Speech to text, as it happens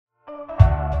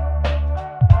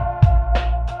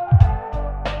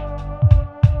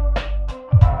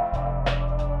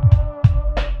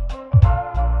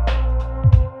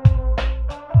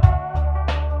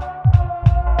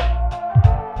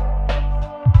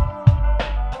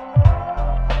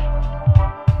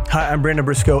Hi, I'm Brandon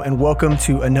Briscoe, and welcome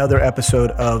to another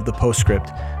episode of The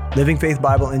Postscript, Living Faith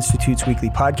Bible Institute's weekly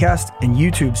podcast and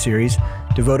YouTube series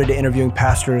devoted to interviewing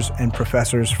pastors and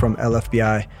professors from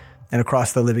LFBI and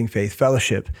across the Living Faith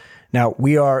Fellowship. Now,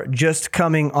 we are just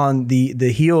coming on the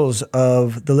heels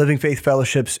of the Living Faith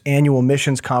Fellowship's annual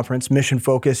missions conference, Mission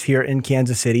Focus, here in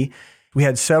Kansas City. We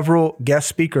had several guest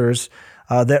speakers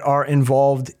that are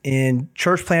involved in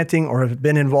church planting or have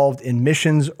been involved in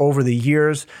missions over the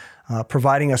years,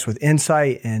 providing us with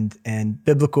insight and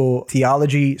biblical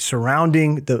theology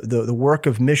surrounding the work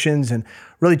of missions, and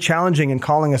really challenging and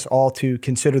calling us all to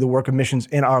consider the work of missions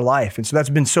in our life. And so that's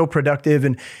been so productive.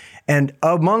 And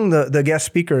among the guest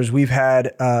speakers, we've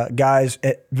had guys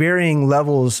at varying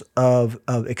levels of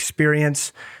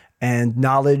experience and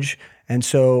knowledge. And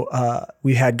so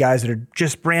we had guys that are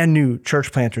just brand new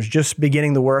church planters, just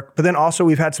beginning the work. But then also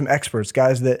we've had some experts,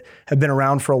 guys that have been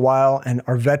around for a while and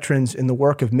are veterans in the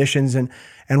work of missions. And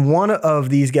one of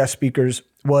these guest speakers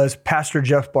was Pastor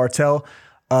Jeff Bartell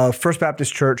of First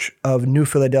Baptist Church of New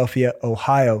Philadelphia,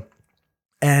 Ohio.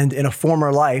 And in a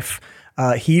former life,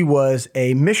 he was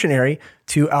a missionary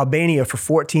to Albania for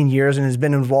 14 years and has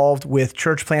been involved with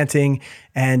church planting,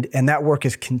 and that work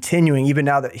is continuing. Even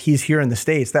now that he's here in the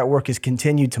States, that work has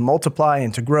continued to multiply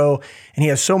and to grow, and he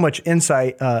has so much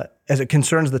insight as it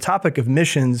concerns the topic of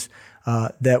missions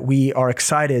that we are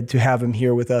excited to have him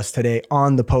here with us today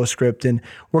on The Postscript. And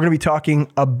we're going to be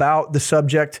talking about the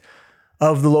subject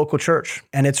of the local church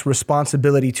and its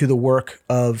responsibility to the work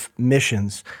of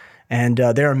missions. And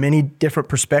there are many different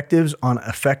perspectives on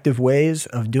effective ways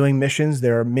of doing missions.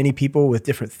 There are many people with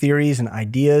different theories and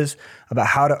ideas about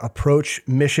how to approach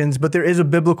missions, but there is a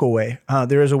biblical way.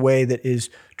 There is a way that is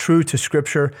true to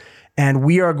Scripture, and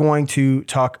we are going to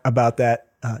talk about that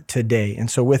today.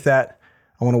 And so with that,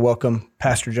 I want to welcome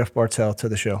Pastor Jeff Bartell to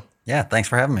the show. Yeah, thanks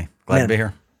for having me. Glad to be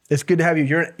here. It's good to have you.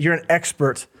 You're an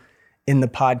expert in the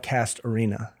podcast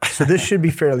arena, so this should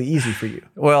be fairly easy for you.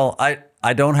 Well,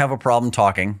 I don't have a problem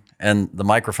talking, and the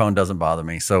microphone doesn't bother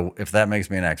me. So if that makes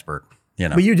me an expert, you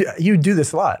know. But you do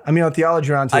this a lot. I mean, on Theology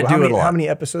Roundtable, I do it a lot. How many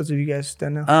episodes have you guys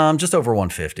done now? Just over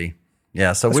 150.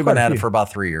 Yeah, so we've been at it for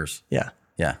about 3 years. Yeah.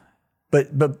 Yeah.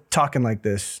 But talking like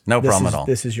this, no problem at all.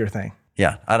 This is your thing.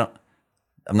 Yeah,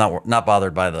 I'm not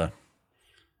bothered by the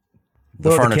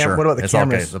furniture. What about the it's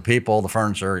cameras? Okay. The people, the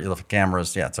furniture, the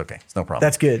cameras. Yeah, it's okay. It's no problem.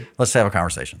 That's good. Let's have a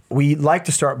conversation. We like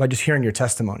to start by just hearing your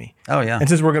testimony. Oh, yeah. And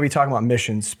since we're going to be talking about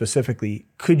missions specifically,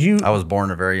 could you? I was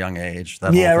born at a very young age.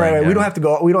 Right. We don't have to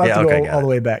go all the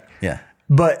way back. Yeah.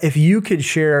 But if you could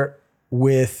share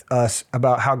with us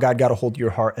about how God got a hold of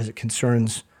your heart as it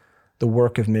concerns the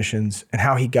work of missions and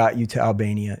how he got you to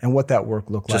Albania and what that work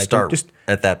looked like. Just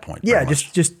at that point. Yeah,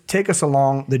 just take us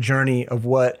along the journey of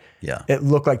what it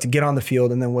looked like to get on the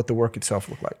field and then what the work itself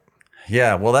looked like.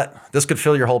 Yeah, well, this could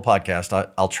fill your whole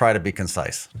podcast. I'll try to be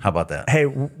concise. How about that? Hey,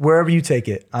 wherever you take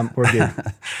it, we're good.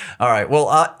 All right.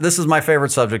 Well, this is my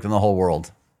favorite subject in the whole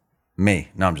world. Me.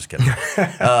 No, I'm just kidding.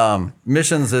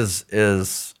 Missions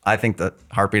is I think the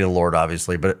heartbeat of the Lord,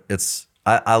 obviously, but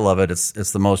I love it.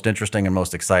 It's the most interesting and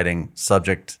most exciting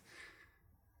subject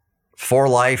for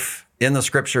life in the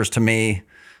Scriptures to me.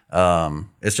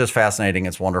 It's just fascinating.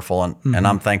 It's wonderful. And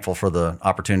I'm thankful for the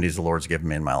opportunities the Lord's given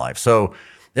me in my life. So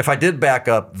if I did back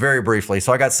up very briefly,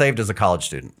 so I got saved as a college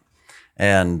student.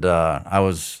 And I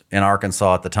was in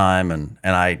Arkansas at the time, and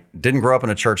I didn't grow up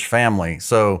in a church family.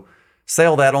 So say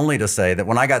all that only to say that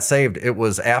when I got saved, it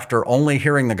was after only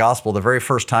hearing the gospel the very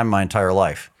first time in my entire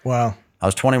life. Wow. I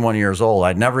was 21 years old.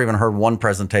 I'd never even heard one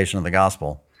presentation of the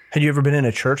gospel. Had you ever been in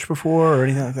a church before or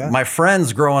anything like that? My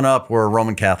friends growing up were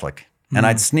Roman Catholic, and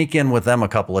I'd sneak in with them a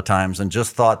couple of times and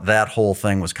just thought that whole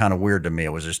thing was kind of weird to me. It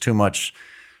was just too much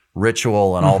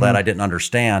ritual and all that I didn't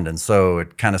understand, and so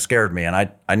it kind of scared me, and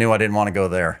I knew I didn't want to go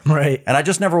there. Right. And I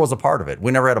just never was a part of it.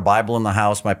 We never had a Bible in the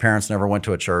house. My parents never went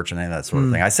to a church and any of that sort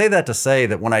of thing. I say that to say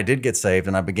that when I did get saved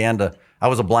and I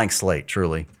was a blank slate,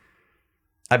 truly.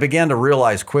 I began to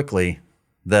realize quickly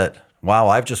that, wow,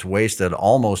 I've just wasted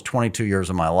almost 22 years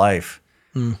of my life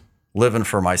living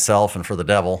for myself and for the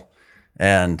devil,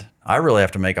 and I really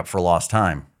have to make up for lost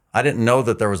time. I didn't know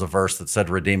that there was a verse that said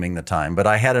redeeming the time, but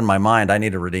I had in my mind, I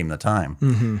need to redeem the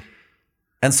time.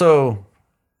 And so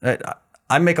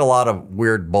I make a lot of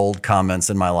weird, bold comments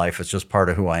in my life. It's just part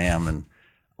of who I am. And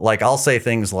like, I'll say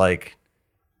things like,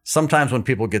 sometimes when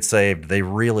people get saved, they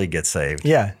really get saved.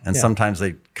 Yeah. And sometimes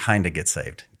they kind of get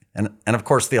saved. And of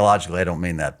course, theologically, I don't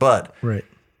mean that. But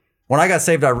when I got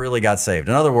saved, I really got saved.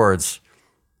 In other words,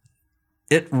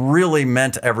 it really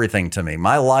meant everything to me.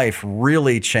 My life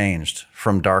really changed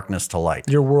from darkness to light.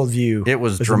 Your worldview. It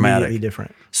was dramatic. Immediately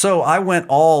different. So I went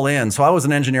all in. So I was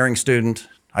an engineering student.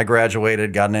 I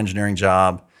graduated, got an engineering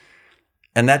job,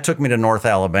 and that took me to North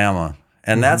Alabama.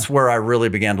 And that's where I really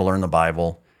began to learn the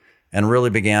Bible and really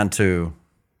began to,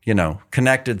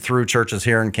 connected through churches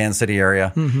here in Kansas City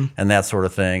area and that sort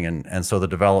of thing. And so the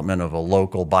development of a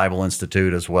local Bible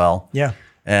Institute as well. Yeah.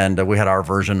 And we had our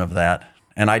version of that.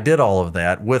 And I did all of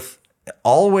that with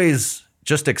always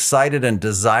just excited and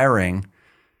desiring.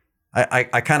 I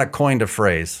kind of coined a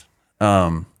phrase.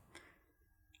 I'm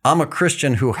a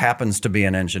Christian who happens to be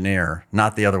an engineer,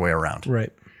 not the other way around.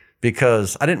 Right.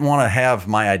 Because I didn't want to have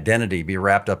my identity be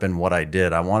wrapped up in what I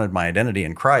did. I wanted my identity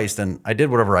in Christ, and I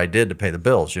did whatever I did to pay the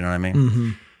bills. You know what I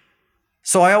mean?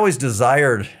 So I always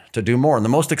desired to do more. And the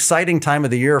most exciting time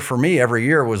of the year for me every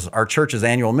year was our church's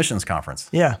annual missions conference.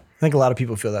 Yeah. I think a lot of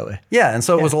people feel that way. Yeah. And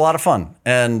so it was a lot of fun.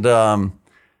 And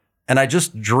I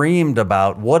just dreamed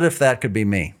about what if that could be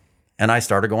me? And I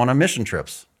started going on mission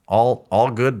trips. All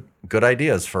good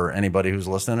ideas for anybody who's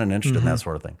listening and interested in that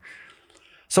sort of thing.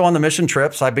 So on the mission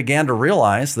trips, I began to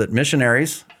realize that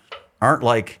missionaries aren't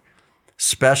like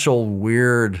special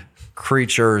weird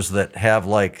creatures that have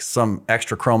like some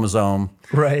extra chromosome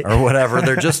right. or whatever.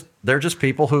 They're just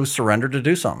people who surrendered to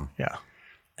do something. Yeah.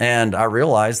 And I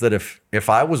realized that if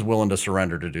I was willing to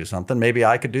surrender to do something, maybe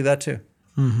I could do that too.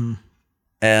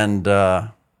 And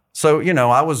so,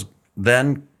 I was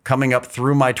then coming up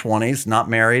through my 20s, not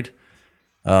married,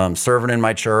 serving in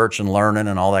my church and learning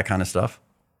and all that kind of stuff.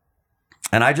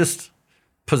 And I just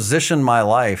positioned my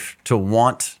life to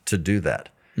want to do that.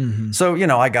 So,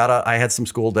 I had some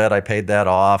school debt. I paid that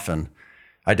off, and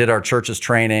I did our church's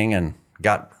training and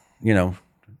got,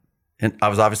 I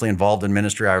was obviously involved in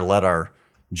ministry. I led our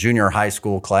junior high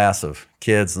school class of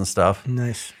kids and stuff.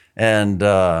 Nice. And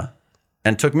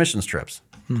took missions trips.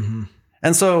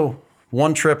 And so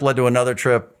one trip led to another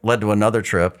trip,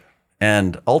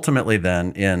 and ultimately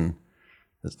then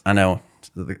I know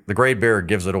the gray beard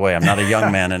gives it away. I'm not a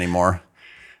young man anymore.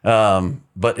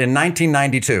 But in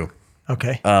 1992,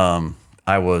 okay,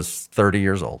 I was 30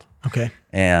 years old. Okay.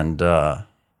 And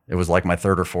it was like my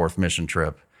third or fourth mission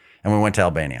trip. And we went to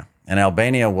Albania. And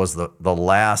Albania was the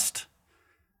last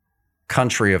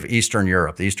country of Eastern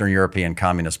Europe, the Eastern European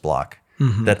Communist bloc,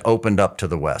 that opened up to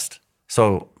the West.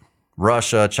 So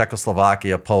Russia,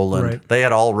 Czechoslovakia, Poland, they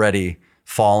had already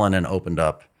fallen and opened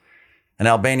up. And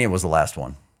Albania was the last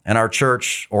one. And our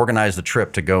church organized a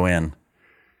trip to go in.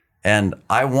 And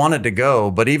I wanted to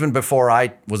go, but even before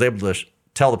I was able to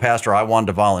tell the pastor I wanted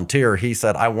to volunteer, he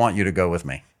said, I want you to go with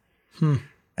me.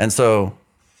 And so,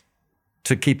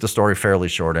 to keep the story fairly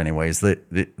short anyways,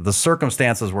 the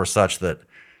circumstances were such that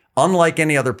unlike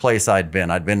any other place I'd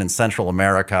been in Central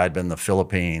America, I'd been in the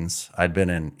Philippines, I'd been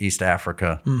in East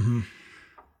Africa.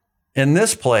 In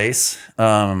this place,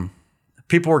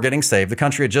 people were getting saved. The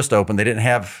country had just opened. They didn't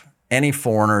have any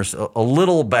foreigners. A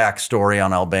little backstory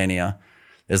on Albania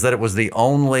is that it was the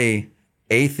only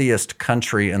atheist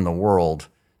country in the world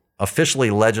officially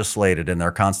legislated in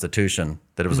their constitution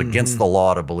that it was against the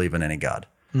law to believe in any God.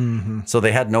 So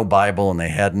they had no Bible and they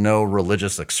had no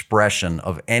religious expression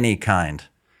of any kind.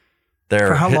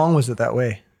 For how long was it that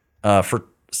way? For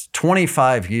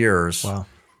 25 years. Wow.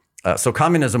 So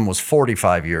communism was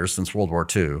 45 years since World War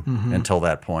II until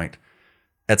that point.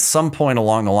 At some point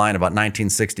along the line, about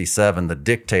 1967, the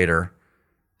dictator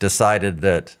decided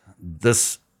that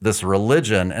this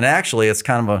religion, and actually it's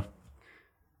kind of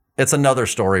it's another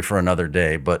story for another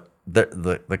day, but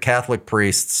the Catholic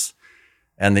priests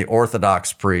and the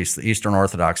Orthodox priests, the Eastern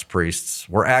Orthodox priests,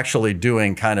 were actually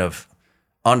doing kind of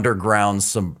underground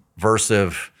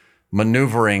subversive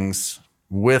maneuverings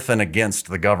with and against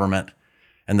the government.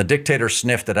 And the dictator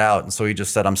sniffed it out, and so he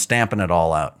just said, I'm stamping it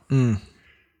all out.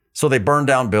 So they burned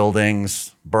down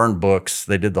buildings, burned books.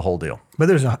 They did the whole deal. But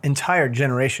there's an entire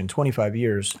generation, 25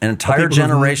 years. An entire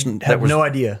generation have no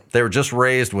idea. They were just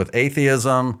raised with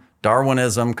atheism,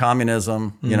 Darwinism,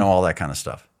 communism, all that kind of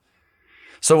stuff.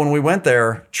 So when we went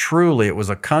there, truly it was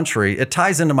a country. It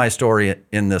ties into my story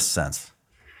in this sense.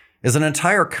 Is an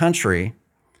entire country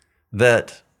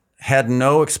that had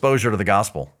no exposure to the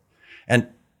gospel. And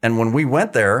when we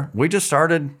went there, we just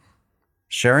started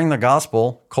sharing the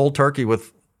gospel cold turkey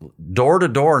with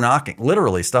door-to-door knocking,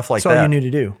 literally stuff like that. That's all you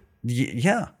knew to do.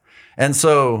 Yeah.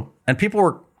 And people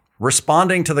were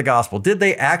responding to the gospel. Did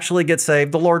they actually get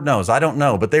saved? The Lord knows. I don't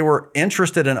know. But they were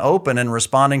interested and open in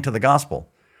responding to the gospel.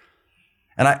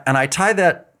 And I tie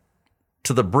that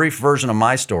to the brief version of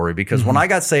my story because when I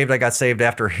got saved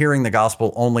after hearing the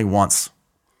gospel only once.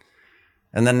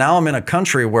 And then now I'm in a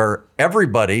country where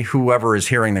everybody, whoever is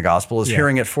hearing the gospel, is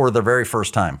hearing it for the very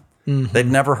first time. They'd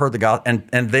never heard the gospel,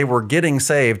 and they were getting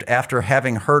saved after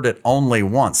having heard it only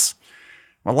once.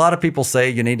 A lot of people say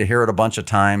you need to hear it a bunch of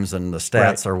times and the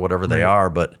stats are whatever they are.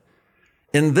 But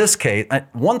in this case,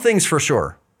 one thing's for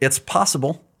sure. It's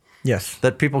possible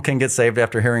that people can get saved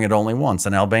after hearing it only once.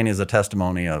 And Albania is a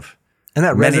testimony of and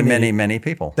that many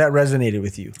people. That resonated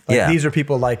with you. Like, these are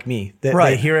people like me.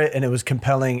 They hear it and it was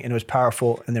compelling and it was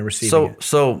powerful and they're receiving it.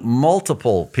 So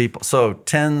multiple people, so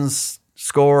tens,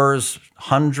 scores,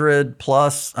 100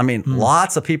 plus. I mean,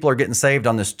 lots of people are getting saved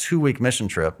on this 2-week mission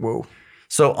trip. Whoa.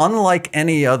 So unlike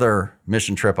any other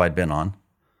mission trip I'd been on,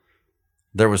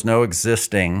 there was no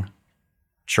existing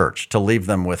church to leave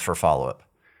them with for follow-up.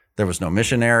 There was no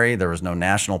missionary. There was no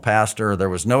national pastor. There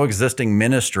was no existing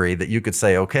ministry that you could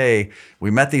say, okay,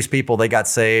 we met these people. They got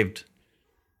saved.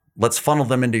 Let's funnel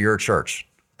them into your church.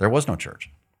 There was no church.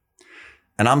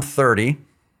 And I'm 30.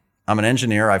 I'm an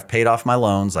engineer. I've paid off my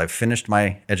loans. I've finished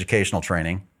my educational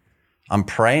training. I'm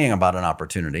praying about an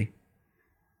opportunity.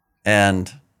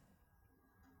 And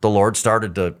the Lord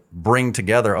started to bring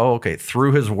together,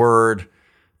 through his word,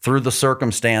 through the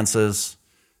circumstances,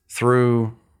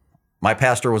 through my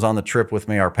pastor was on the trip with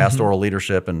me, our pastoral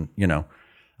leadership. And,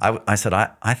 I said,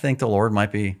 I think the Lord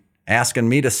might be asking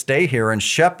me to stay here and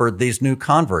shepherd these new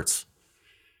converts.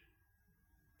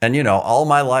 And, all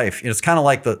my life, it's kind of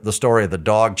like the story of the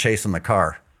dog chasing the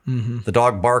car. The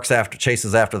dog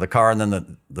chases after the car. And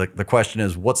then the question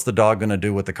is, what's the dog going to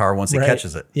do with the car once he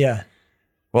catches it? Yeah.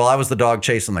 Well, I was the dog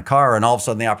chasing the car, and all of a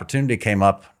sudden the opportunity came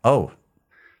up. Oh,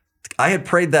 I had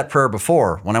prayed that prayer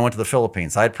before when I went to the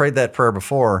Philippines. I had prayed that prayer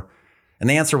before, and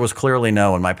the answer was clearly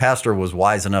no. And my pastor was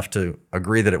wise enough to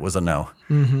agree that it was a no.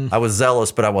 I was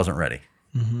zealous, but I wasn't ready.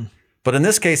 But in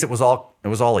this case, it was all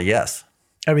a yes.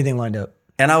 Everything lined up.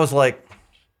 And I was like,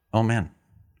 oh man,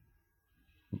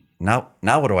 now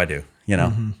what do I do?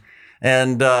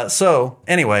 And so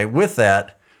anyway, with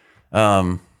that,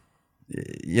 the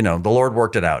Lord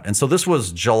worked it out. And so this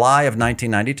was July of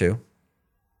 1992.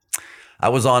 I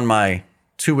was on my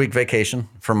 2-week vacation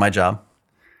from my job.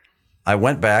 I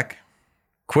went back,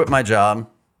 quit my job,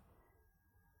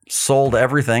 sold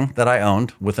everything that I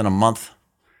owned within a month.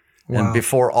 Wow. And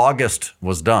before August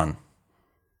was done,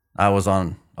 I was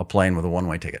on a plane with a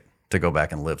one-way ticket to go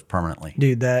back and live permanently.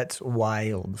 Dude, that's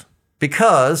wild.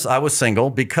 Because I was single,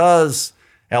 because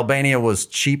Albania was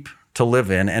cheap to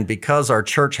live in, and because our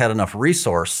church had enough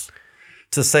resource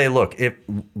to say, look, if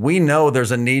we know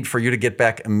there's a need for you to get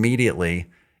back immediately,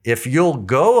 if you'll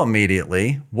go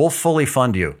immediately, we'll fully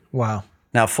fund you. Wow.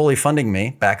 Now, fully funding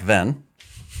me back then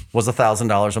was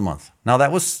 $1,000 a month. Now,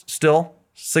 that was still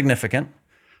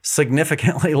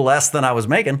significantly less than I was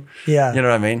making. Yeah. You know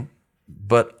what I mean?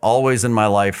 But always in my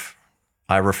life,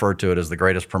 I refer to it as the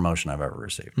greatest promotion I've ever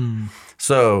received.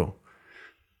 So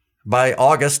by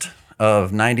August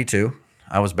of 92,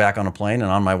 I was back on a plane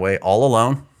and on my way all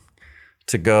alone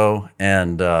to go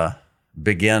and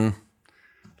begin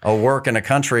a work in a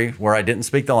country where I didn't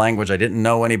speak the language. I didn't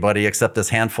know anybody except this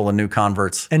handful of new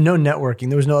converts. And no networking.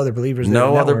 There was no other believers there.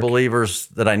 No other believers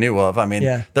that I knew of. I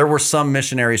mean, there were some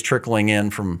missionaries trickling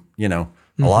in from, a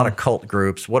lot of cult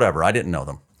groups, whatever. I didn't know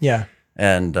them. Yeah.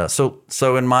 And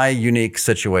so in my unique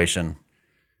situation,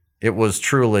 it was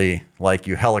truly like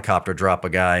you helicopter drop a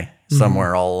guy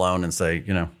somewhere all alone and say,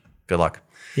 good luck.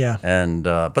 Yeah. And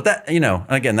but that, and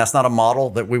again, that's not a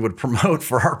model that we would promote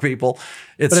for our people.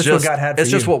 It's just what God had for you.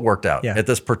 Just what worked out at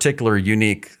this particular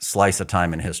unique slice of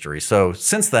time in history. So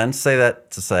since then,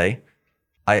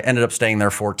 I ended up staying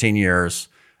there 14 years.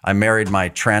 I married my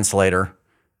translator,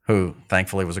 who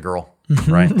thankfully was a girl,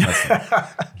 right? That's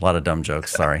a lot of dumb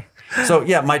jokes. Sorry. So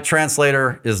yeah, my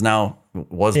translator was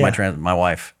my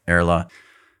wife, Erla.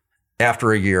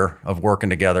 After a year of working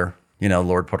together,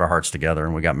 Lord put our hearts together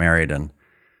and we got married and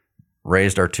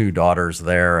raised our 2 daughters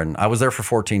there. And I was there for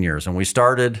 14 years. And we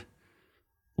started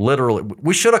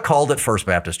we should have called it First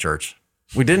Baptist Church.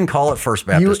 We didn't call it First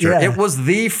Baptist Church. It was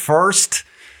the first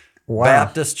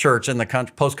Baptist church in the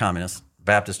country, post-communist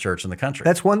Baptist church in the country.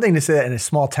 That's one thing to say that in a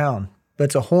small town, but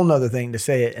it's a whole nother thing to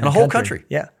say it in a whole country.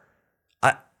 Yeah.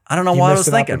 I don't know why I was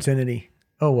thinking. Opportunity.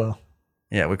 Oh, well.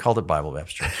 Yeah, we called it Bible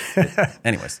Baptist Church.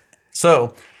 Anyways,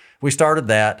 so we started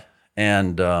that,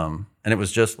 and it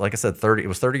was just, like I said,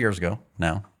 30 years ago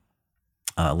now,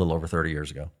 a little over 30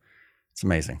 years ago. It's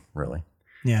amazing, really.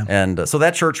 Yeah. And so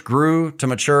that church grew to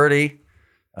maturity.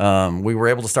 We were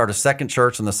able to start a second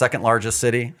church in the second largest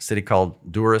city, a city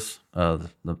called Durrës.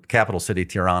 The capital city,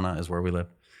 Tirana, is where we live.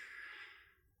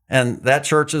 And that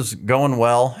church is going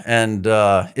well. And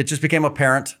it just became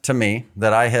apparent to me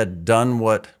that I had done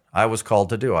what I was called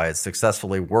to do. I had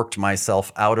successfully worked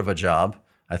myself out of a job.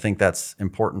 I think that's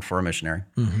important for a missionary.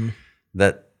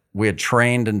 That we had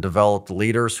trained and developed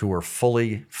leaders who were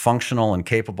fully functional and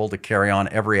capable to carry on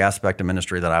every aspect of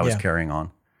ministry that I was carrying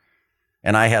on.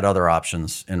 And I had other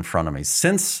options in front of me.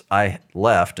 Since I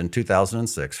left in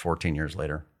 2006, 14 years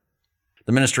later,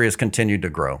 the ministry has continued to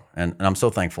grow. And I'm so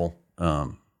thankful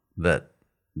that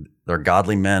there are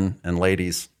godly men and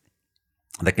ladies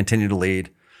that continue to lead.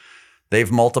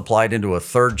 They've multiplied into a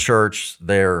third church.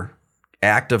 They're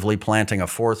actively planting a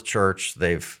fourth church.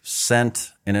 They've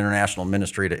sent an international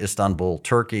ministry to Istanbul,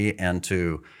 Turkey, and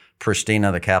to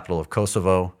Pristina, the capital of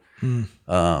Kosovo.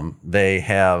 They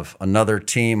have another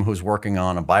team who's working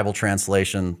on a Bible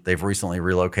translation. They've recently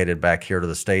relocated back here to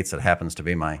the States. It happens to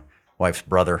be my wife's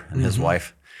brother and his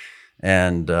wife.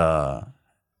 And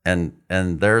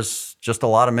there's just a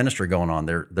lot of ministry going on.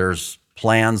 There's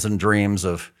plans and dreams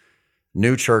of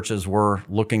new churches. We're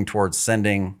looking towards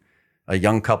sending a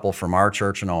young couple from our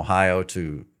church in Ohio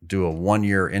to do a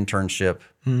 1-year internship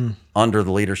under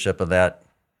the leadership of that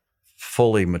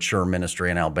fully mature ministry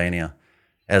in Albania,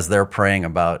 as they're praying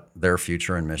about their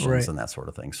future and missions and that sort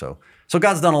of thing. So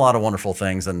God's done a lot of wonderful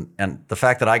things, and the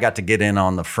fact that I got to get in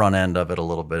on the front end of it a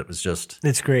little bit was just,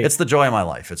 it's great. It's the joy of my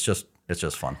life. It's just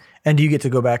fun. And do you get to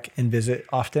go back and visit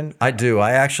often? I do.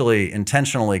 I actually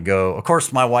intentionally go. Of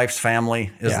course, my wife's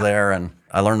family is there, and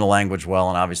I learn the language well,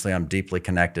 and obviously I'm deeply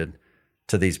connected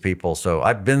to these people. So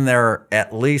I've been there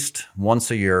at least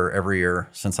once a year, every year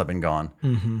since I've been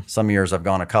gone. Some years I've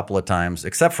gone a couple of times,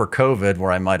 except for COVID,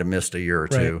 where I might have missed a year or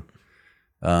two.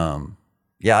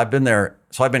 I've been there.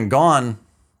 So I've been gone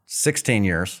 16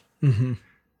 years.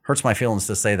 Hurts my feelings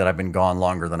to say that I've been gone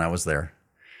longer than I was there.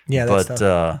 Yeah, that's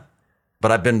tough.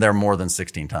 But I've been there more than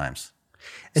 16 times.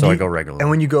 So I go regularly. And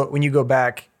when you go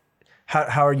back,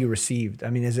 how are you received? I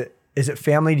mean, is it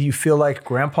family? Do you feel like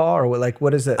grandpa, or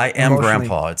what is it? I am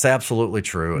grandpa. It's absolutely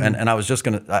true. And I was just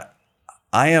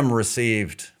I am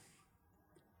received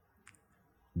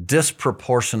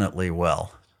disproportionately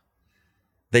well.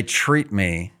 They treat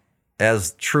me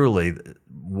as truly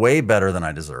way better than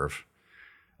I deserve.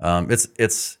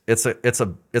 It's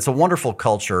a wonderful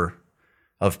culture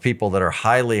of people that are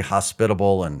highly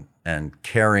hospitable and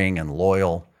caring and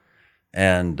loyal.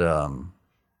 And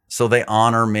so they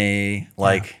honor me.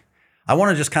 I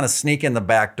want to just kind of sneak in the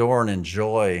back door and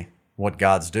enjoy what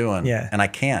God's doing. Yeah. And I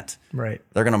can't. Right.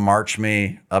 They're going to march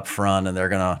me up front, and they're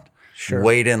going to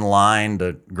wait in line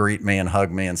to greet me and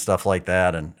hug me and stuff like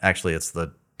that. And actually, it's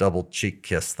the double cheek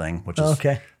kiss thing, which is,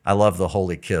 I love the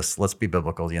holy kiss. Let's be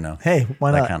biblical, Hey,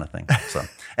 why not? That kind of thing. So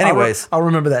anyways. I'll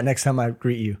remember that next time I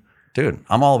greet you. Dude,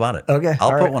 I'm all about it. Okay.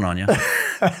 I'll put one on you.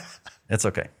 It's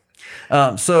okay.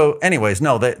 So anyways,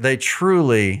 no, they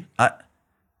truly,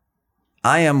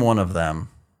 I am one of them.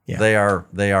 Yeah.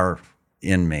 They are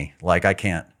in me. I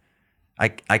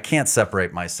can't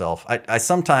separate myself. I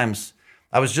sometimes,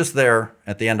 I was just there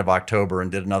at the end of October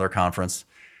and did another conference,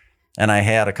 and I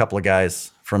had a couple of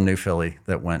guys from New Philly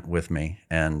that went with me.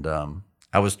 And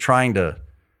I was trying to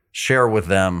share with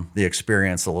them the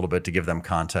experience a little bit to give them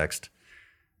context.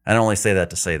 I don't only say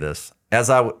that to say this.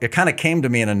 It kind of came to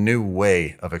me in a new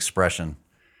way of expression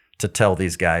to tell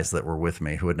these guys that were with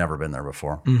me who had never been there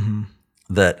before,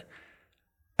 that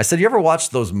I said, you ever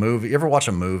watch those movies? You ever watch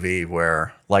a movie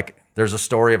where there's a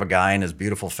story of a guy and his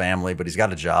beautiful family, but he's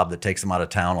got a job that takes him out of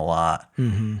town a lot.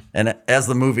 And as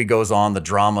the movie goes on, the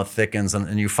drama thickens,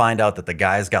 and you find out that the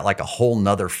guy's got a whole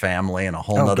nother family and a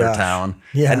whole nother town.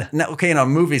 Yeah. And in a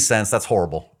movie sense, that's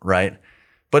horrible, right?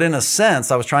 But in a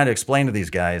sense, I was trying to explain to these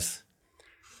guys,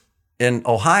 in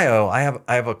Ohio, I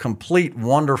have a complete,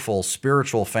 wonderful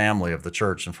spiritual family of the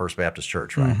church in First Baptist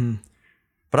Church, right?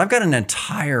 But I've got an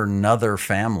entire nother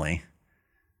family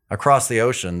across the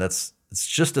ocean it's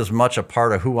just as much a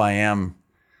part of who I am,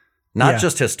 not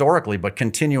just historically, but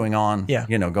continuing on,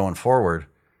 going forward.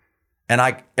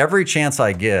 And every chance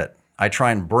I get, I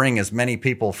try and bring as many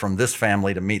people from this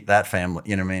family to meet that family.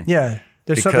 You know what I mean? Yeah.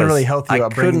 There's something really healthy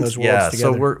about bringing those worlds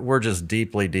together. So we're just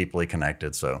deeply, deeply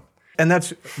connected. So. And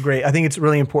that's great. I think it's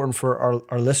really important for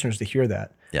our listeners to hear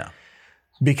that. Yeah.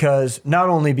 Not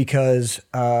only because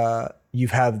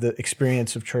you've had the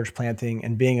experience of church planting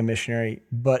and being a missionary,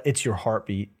 but it's your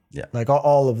heartbeat. Yeah.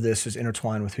 All of this is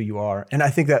intertwined with who you are. And I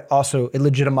think that also it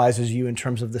legitimizes you in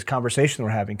terms of this conversation we're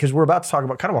having, because we're about to talk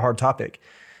about kind of a hard topic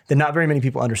that not very many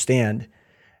people understand.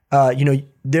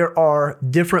 There are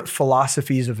different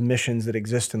philosophies of missions that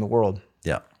exist in the world.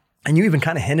 Yeah. And you even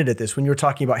kind of hinted at this when you were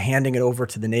talking about handing it over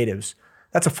to the natives.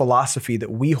 That's a philosophy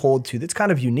that we hold to that's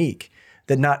kind of unique,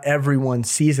 that not everyone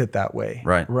sees it that way.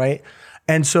 Right. Right.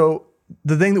 And so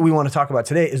the thing that we want to talk about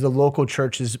today is the local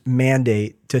church's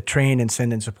mandate to train and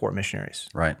send and support missionaries.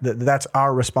 Right. That's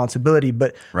our responsibility.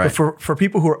 But for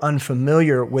people who are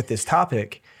unfamiliar with this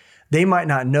topic, they might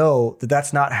not know that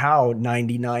that's not how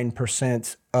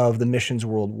 99% of the missions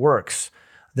world works.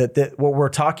 That what we're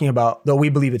talking about, though we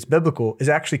believe it's biblical, is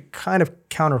actually kind of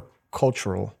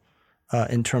countercultural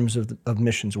in terms of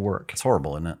missions work. It's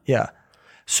horrible, isn't it? Yeah.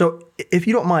 So if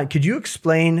you don't mind, could you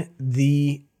explain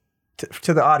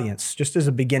to the audience, just as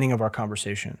a beginning of our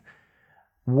conversation,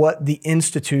 what the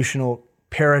institutional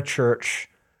parachurch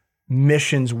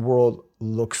missions world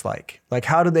looks like? Like,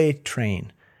 how do they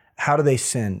train? How do they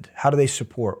send? How do they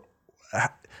support?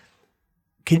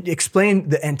 Can you explain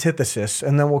the antithesis,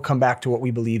 and then we'll come back to what we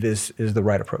believe is the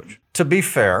right approach? To be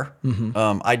fair,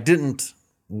 I didn't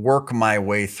work my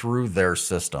way through their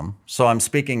system, so I'm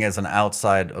speaking as an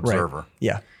outside observer. Right.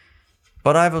 Yeah.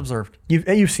 But I've observed.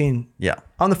 You've seen. Yeah.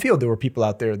 On the field, there were people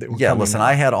out there that were. Yeah. Listen,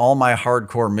 I had all my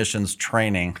hardcore missions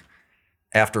training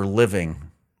after living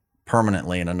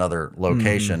permanently in another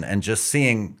location and just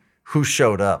seeing who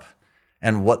showed up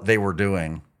and what they were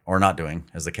doing or not doing,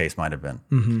 as the case might have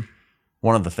been.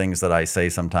 One of the things that I say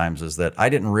sometimes is that I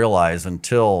didn't realize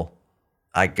until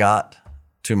I got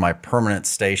to my permanent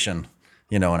station,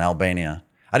 in Albania,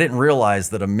 I didn't realize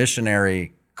that a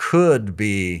missionary could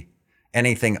be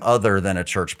anything other than a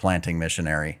church planting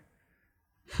missionary.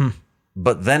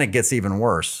 But then it gets even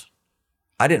worse.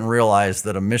 I didn't realize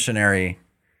that a missionary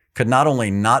could not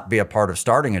only not be a part of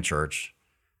starting a church,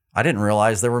 I didn't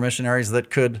realize there were missionaries that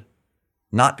could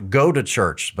not go to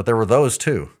church, but there were those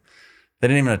too. They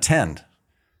didn't even attend,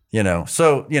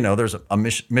 So, there's a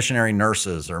missionary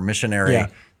nurses or missionary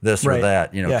this or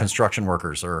that, construction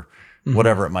workers or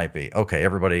whatever it might be. Okay,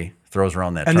 everybody throws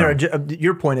around that term. And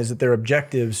your point is that their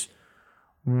objectives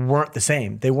weren't the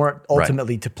same. They weren't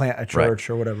ultimately to plant a church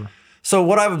or whatever. So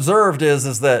what I've observed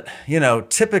is that,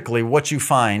 typically what you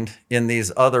find in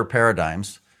these other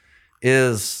paradigms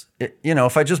is,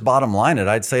 if I just bottom line it,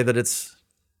 I'd say that it's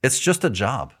just a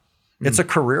job. It's a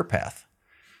career path.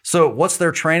 So what's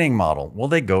their training model? Well,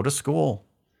 they go to school.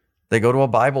 They go to a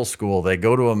Bible school. They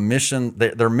go to a mission.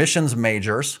 They're missions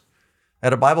majors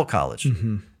at a Bible college.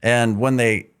 And when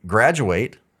they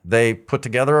graduate, they put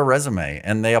together a resume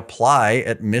and they apply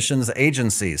at missions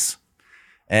agencies.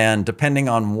 And depending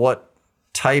on what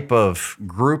type of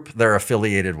group they're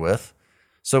affiliated with.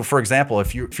 So for example,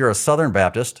 if you're a Southern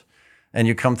Baptist and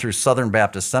you come through Southern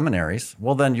Baptist seminaries,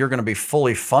 well, then you're going to be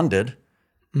fully funded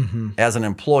as an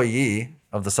employee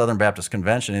of the Southern Baptist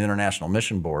Convention, the International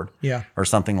Mission Board, or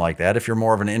something like that. If you're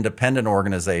more of an independent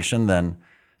organization, then,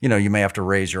 you may have to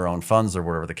raise your own funds or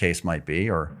whatever the case might be,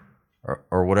 or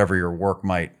whatever your work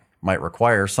might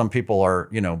require. Some people are,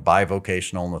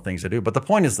 bivocational in the things they do. But the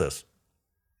point is this.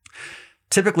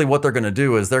 Typically what they're going to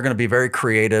do is they're going to be very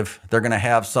creative. They're going to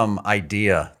have some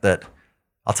idea that,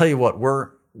 I'll tell you what,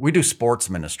 we do sports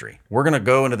ministry. We're going to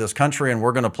go into this country and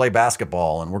we're going to play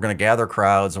basketball and we're going to gather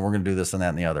crowds and we're going to do this and that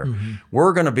and the other.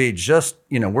 We're going to be just,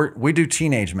 we do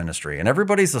teenage ministry and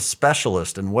everybody's a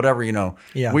specialist in whatever,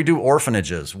 we do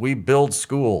orphanages, we build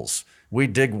schools, we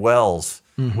dig wells.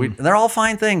 They're all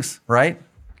fine things, right?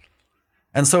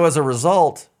 And so as a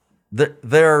result,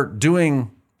 they're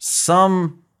doing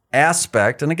some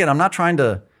aspect, and again, I'm not trying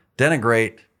to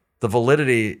denigrate the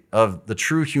validity of the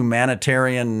true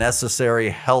humanitarian necessary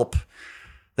help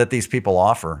that these people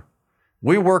offer.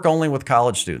 We work only with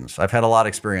college students. I've had a lot of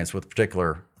experience with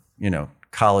particular,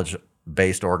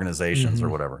 college-based organizations or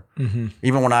whatever.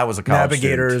 Even when I was a college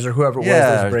Navigators student. or whoever it was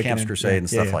that was breaking Campus in. Crusade and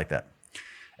stuff like that.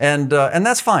 And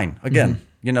that's fine. Again,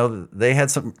 they had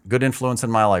some good influence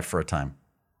in my life for a time.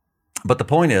 But the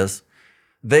point is,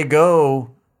 they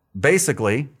go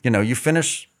basically, you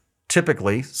finish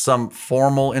typically some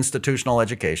formal institutional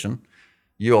education,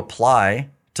 you apply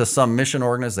to some mission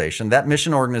organization. That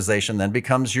mission organization then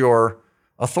becomes your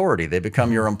authority. They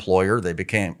become your employer.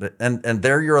 And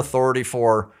they're your authority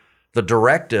for the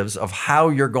directives of how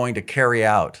you're going to carry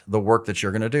out the work that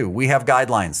you're going to do. We have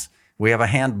guidelines. We have a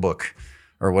handbook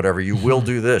or whatever. You will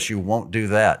do this. You won't do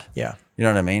that. Yeah. You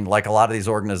know what I mean? Like a lot of these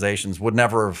organizations would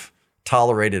never have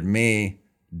tolerated me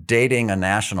dating a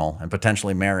national and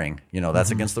potentially marrying.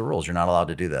 That's against the rules. You're not allowed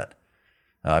to do that.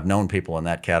 I've known people in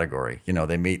that category.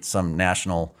 They meet some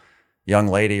national young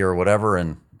lady or whatever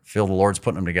and feel the Lord's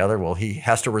putting them together. Well, he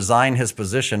has to resign his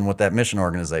position with that mission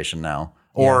organization now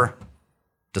or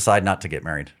decide not to get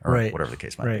married or whatever the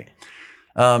case might be.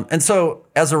 And so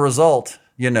as a result,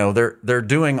 they're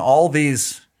doing all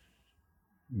these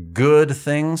good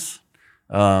things,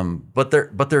 but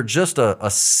they're just a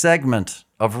segment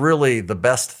of really the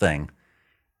best thing.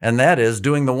 And that is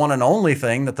doing the one and only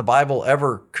thing that the Bible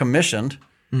ever commissioned.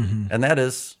 And that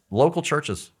is local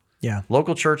churches. Yeah.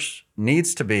 Local church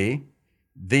needs to be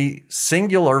the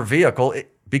singular vehicle.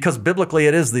 because biblically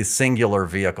it is the singular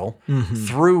vehicle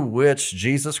through which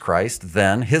Jesus Christ,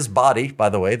 then his body, by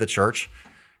the way, the church,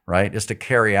 right, is to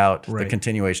carry out the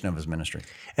continuation of his ministry.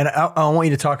 And I want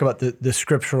you to talk about the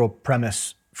scriptural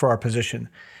premise for our position,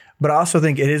 but I also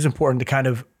think it is important to kind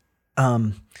of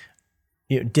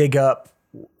dig up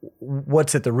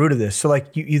what's at the root of this. So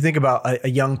like you think about a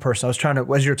young person. As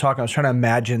you were talking, I was trying to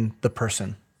imagine the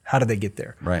person. How did they get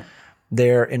there? Right.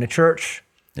 They're in a church.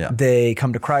 Yeah. They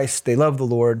come to Christ. They love the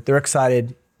Lord. They're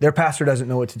excited. Their pastor doesn't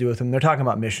know what to do with them. They're talking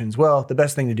about missions. Well, the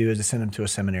best thing to do is to send them to a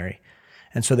seminary.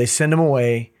 And so they send them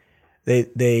away.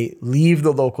 They leave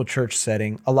the local church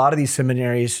setting. A lot of these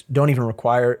seminaries don't even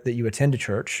require that you attend a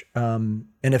church. And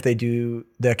if they do,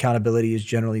 the accountability is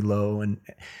generally low.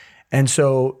 And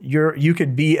so you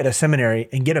could be at a seminary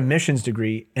and get a missions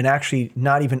degree and actually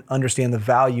not even understand the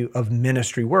value of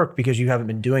ministry work because you haven't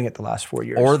been doing it the last 4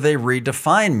 years. Or they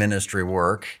redefine ministry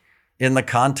work in the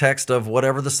context of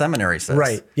whatever the seminary says.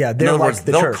 Right. Yeah. In other words,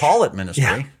 they'll church. call it ministry.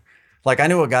 Yeah. Like I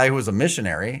knew a guy who was a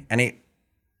missionary, and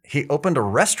he opened a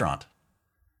restaurant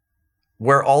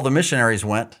where all the missionaries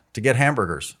went to get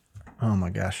hamburgers. Oh my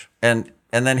gosh. And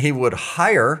then he would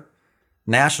hire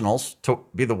nationals to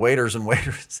be the waiters and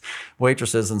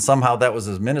waitresses, and somehow that was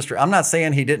his ministry. I'm not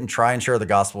saying he didn't try and share the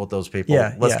gospel with those people.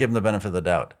 Let's give him the benefit of the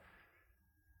doubt.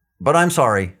 But I'm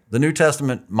sorry, the New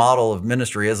Testament model of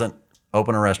ministry isn't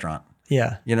open a restaurant.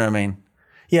 Yeah. You know what I mean?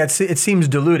 Yeah, it seems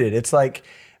diluted. It's like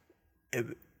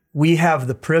we have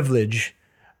the privilege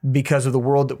because of the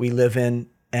world that we live in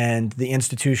and the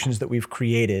institutions that we've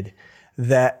created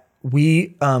that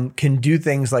we can do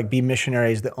things like be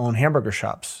missionaries that own hamburger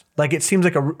shops. Like it seems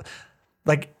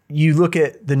like you look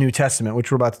at the New Testament,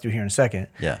 which we're about to do here in a second,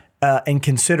 and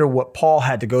consider what Paul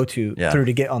had to go through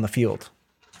to get on the field.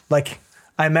 Like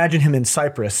I imagine him in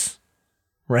Cyprus,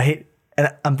 right?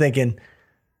 And I'm thinking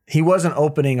he wasn't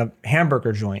opening a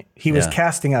hamburger joint. He was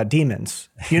casting out demons.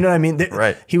 You know what I mean?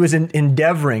 Right. He was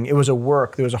endeavoring. It was a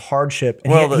work. There was a hardship.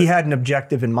 And he had an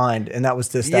objective in mind, and that was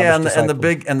to establish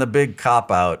disciples. and the big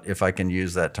cop out, if I can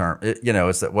use that term, is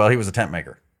that he was a tent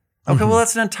maker. Okay, well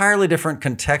that's an entirely different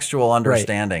contextual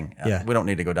understanding. Right. Yeah. We don't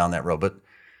need to go down that road, but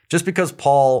just because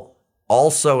Paul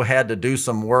also had to do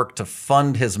some work to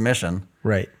fund his mission,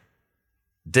 right,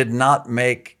 did not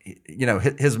make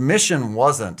his mission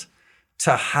wasn't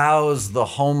to house the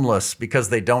homeless because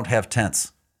they don't have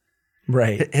tents.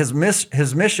 Right. His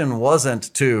mission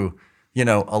wasn't to,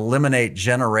 eliminate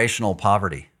generational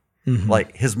poverty. Mm-hmm.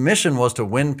 Like his mission was to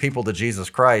win people to Jesus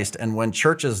Christ. And when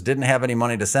churches didn't have any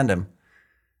money to send him,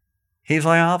 he's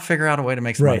like, I'll figure out a way to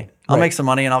make some money. I'll make some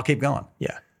money and I'll keep going.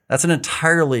 Yeah. That's an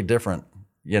entirely different,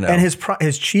 And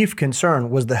his chief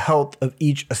concern was the health of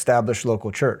each established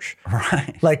local church.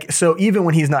 Right. Like, so even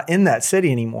when he's not in that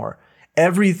city anymore,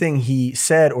 everything he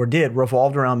said or did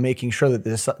revolved around making sure that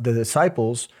the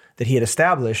disciples that he had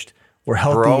established were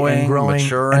healthy and growing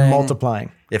maturing, and multiplying.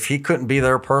 If he couldn't be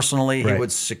there personally, he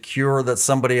would secure that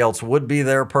somebody else would be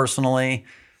there personally.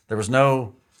 There was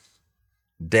no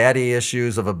daddy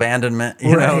issues of abandonment,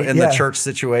 in the church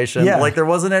situation. Yeah. Like there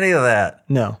wasn't any of that.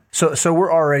 No. So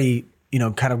we're already,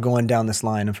 kind of going down this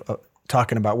line of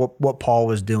talking about what Paul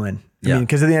was doing. I mean,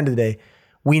 because at the end of the day,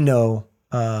 we know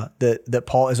that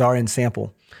Paul is our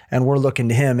ensample, and we're looking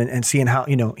to him and seeing how,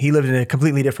 he lived in a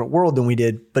completely different world than we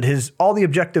did, but all the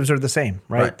objectives are the same,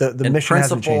 right? The mission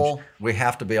hasn't changed. We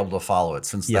have to be able to follow it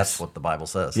since that's what the Bible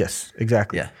says. Yes,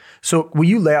 exactly. Yeah. So will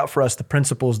you lay out for us the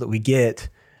principles that we get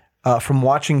from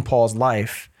watching Paul's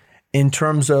life in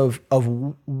terms of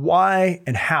why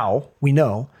and how we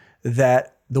know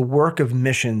that the work of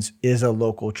missions is a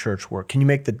local church work? Can you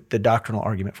make the doctrinal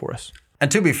argument for us? And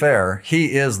to be fair,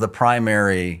 he is the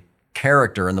primary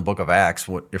character in the book of Acts.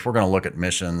 If we're going to look at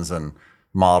missions and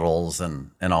models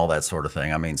and all that sort of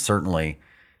thing, I mean, certainly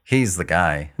he's the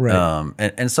guy. Right.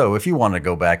 And so if you want to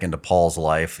go back into Paul's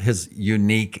life, his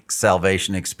unique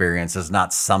salvation experience is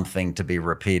not something to be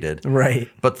repeated. Right.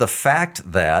 But the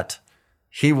fact that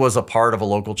he was a part of a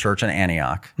local church in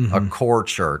Antioch, a core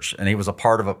church, and he was a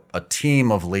part of a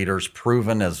team of leaders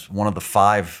proven as one of the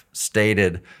 5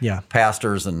 stated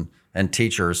pastors and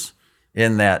teachers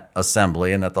in that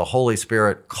assembly, and that the Holy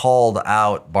Spirit called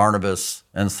out Barnabas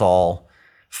and Saul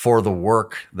for the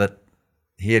work that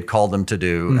he had called them to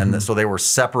do. And so they were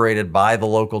separated by the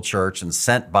local church and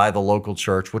sent by the local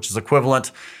church, which is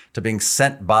equivalent to being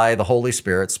sent by the Holy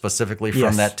Spirit, specifically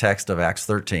from that text of Acts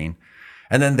 13.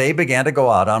 And then they began to go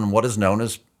out on what is known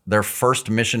as their first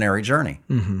missionary journey.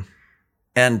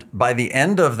 And by the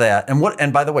end of that,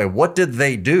 and by the way, what did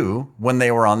they do when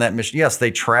they were on that mission? Yes,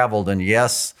 they traveled, and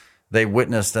yes, they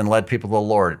witnessed and led people to the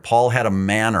Lord. Paul had a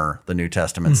manner, the New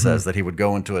Testament says, that he would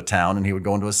go into a town and he would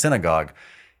go into a synagogue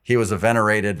He was a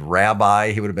venerated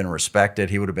rabbi. He would have been respected.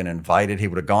 He would have been invited. He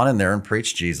would have gone in there and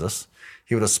preached Jesus.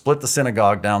 He would have split the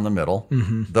synagogue down the middle.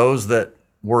 Those that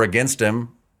were against him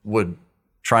would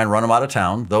try and run him out of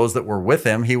town. Those that were with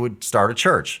him, he would start a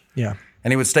church. Yeah.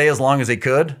 And he would stay as long as he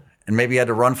could. And maybe he had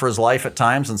to run for his life at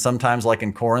times. And sometimes, like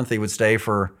in Corinth, he would stay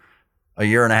for a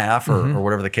year and a half or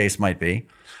whatever the case might be.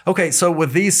 Okay, so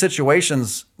with these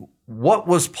situations, what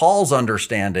was Paul's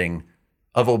understanding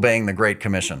of obeying the Great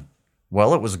Commission?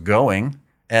 Well, it was going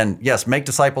and, yes, make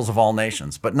disciples of all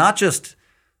nations, but not just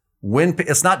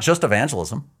it's not just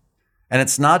evangelism. And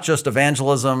it's not just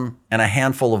evangelism and a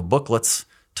handful of booklets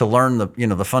to learn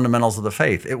the fundamentals of the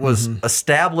faith. It was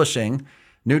establishing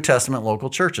New Testament local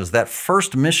churches. That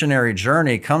first missionary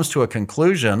journey comes to a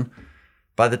conclusion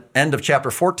by the end of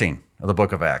chapter 14 of the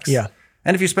book of Acts. Yeah.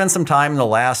 And if you spend some time in the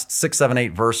last 6, 7,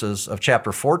 8 verses of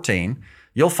chapter 14,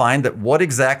 you'll find that what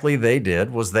exactly they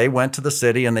did was they went to the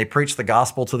city and they preached the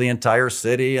gospel to the entire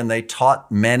city, and they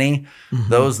taught many,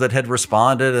 those that had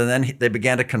responded. And then they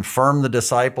began to confirm the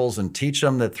disciples and teach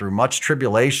them that through much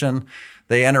tribulation,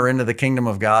 they enter into the kingdom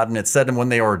of God. And it said, and when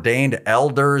they ordained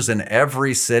elders in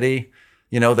every city,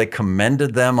 they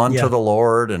commended them unto the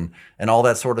Lord and all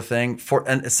that sort of thing.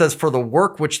 And it says for the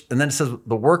work and then it says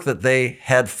the work that they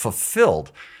had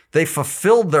fulfilled. They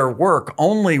fulfilled their work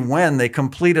only when they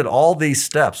completed all these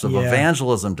steps of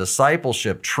evangelism,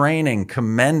 discipleship, training,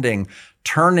 commending,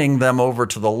 turning them over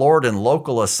to the Lord in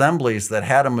local assemblies that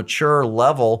had a mature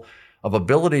level of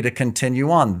ability to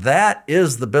continue on. That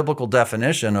is the biblical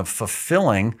definition of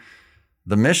fulfilling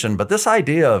the mission. But this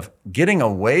idea of getting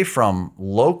away from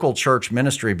local church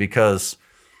ministry because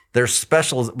there's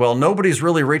nobody's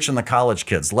really reaching the college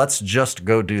kids. Let's just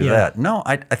go do that. No,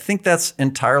 I think that's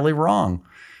entirely wrong.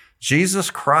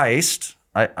 Jesus Christ,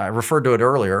 I referred to it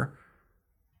earlier,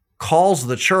 calls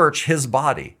the church his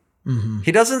body.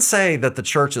 He doesn't say that the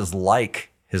church is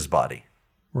like his body.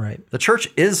 Right. The church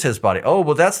is his body. Oh,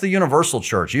 well, that's the universal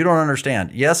church. You don't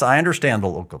understand. Yes, I understand the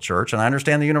local church and I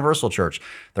understand the universal church.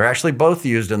 They're actually both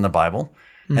used in the Bible.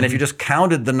 And if you just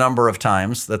counted the number of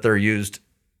times that they're used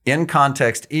in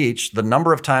context each, the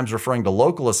number of times referring to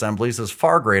local assemblies is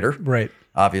far greater. Right.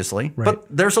 Obviously. Right. But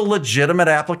there's a legitimate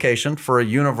application for a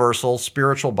universal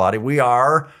spiritual body. We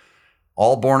are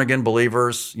all born-again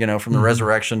believers, from the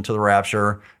resurrection to the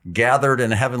rapture, gathered in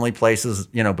heavenly places,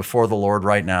 before the Lord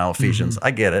right now, Ephesians.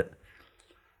 I get it.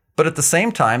 But at the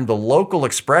same time, the local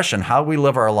expression, how we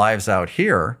live our lives out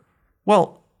here,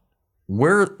 well,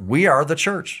 we are the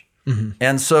church.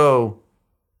 And so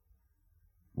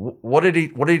what did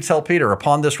he tell Peter?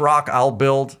 Upon this rock, I'll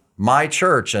build my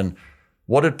church. And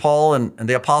what did Paul and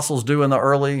the apostles do in the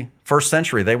early first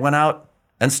century? They went out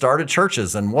and started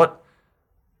churches. And what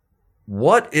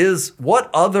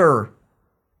other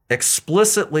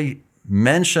explicitly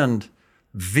mentioned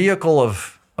vehicle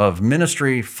of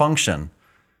ministry function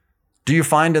do you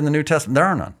find in the New Testament? There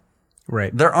are none.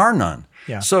 Right. There are none.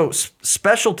 Yeah. So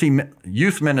specialty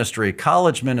youth ministry,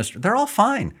 college ministry, they're all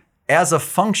fine as a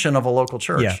function of a local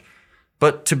church. Yeah.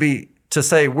 But to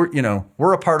say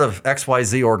we're a part of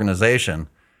XYZ organization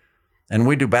and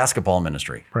we do basketball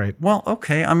ministry. Right. Well,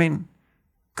 okay. I mean,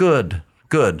 good.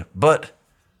 But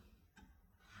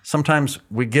sometimes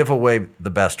we give away the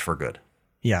best for good.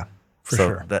 Yeah, for so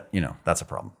sure. That's a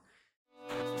problem.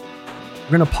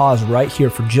 We're going to pause right here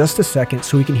for just a second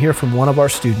so we can hear from one of our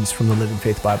students from the Living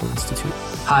Faith Bible Institute.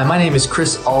 Hi, my name is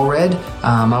Chris Allred.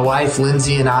 My wife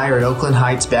Lindsay and I are at Oakland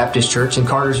Heights Baptist Church in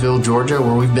Cartersville, Georgia,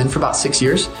 where we've been for about 6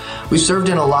 years. We've served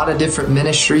in a lot of different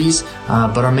ministries,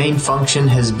 but our main function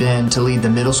has been to lead the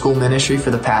middle school ministry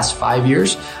for the past 5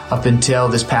 years, up until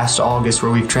this past August,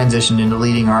 where we've transitioned into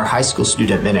leading our high school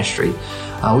student ministry.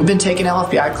 We've been taking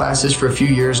LFBI classes for a few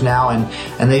years now,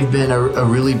 and they've been a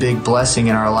really big blessing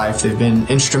in our life. They've been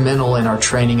instrumental in our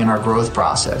training and our growth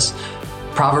process.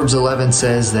 Proverbs 11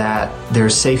 says that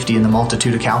there's safety in the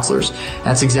multitude of counselors.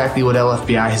 That's exactly what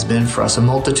LFBI has been for us, a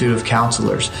multitude of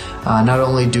counselors. Not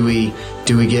only do we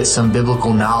get some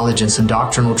biblical knowledge and some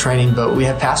doctrinal training, but we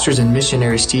have pastors and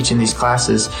missionaries teaching these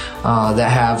classes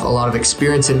that have a lot of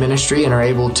experience in ministry and are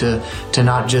able to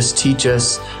not just teach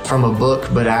us from a book,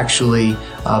 but actually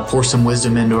pour some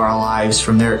wisdom into our lives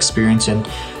from their experience and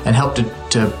help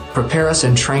to prepare us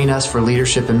and train us for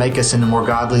leadership and make us into more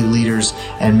godly leaders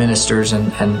and ministers.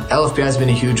 And LFBI has been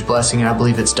a huge blessing, and I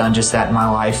believe it's done just that in my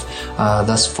life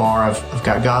thus far. I've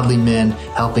got godly men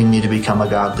helping me to become a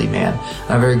godly man.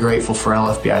 I'm very grateful for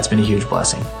LFBI. It's been a huge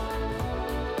blessing.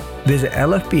 Visit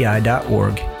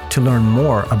lfbi.org to learn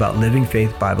more about Living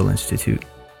Faith Bible Institute.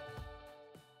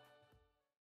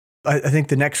 I think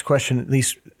the next question, at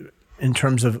least in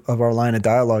terms of our line of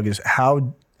dialogue, is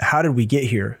how how did we get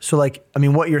here? So like, I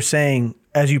mean, what you're saying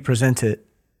as you present it,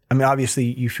 I mean, obviously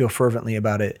you feel fervently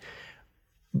about it.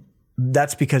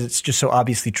 That's because it's just so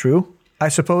obviously true, I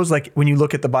suppose. Like when you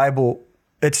look at the Bible,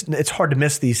 it's hard to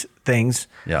miss these things.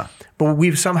 Yeah. But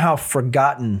we've somehow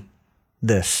forgotten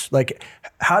this. Like,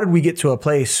 how did we get to a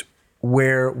place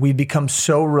where we become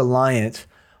so reliant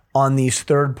on these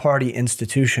third-party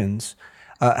institutions?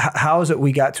 How is it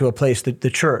we got to a place that the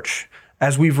church,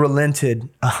 as we've relented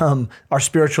our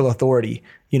spiritual authority,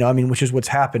 which is what's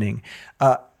happening?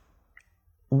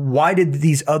 Why did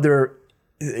these other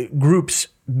groups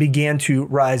began to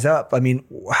rise up? I mean,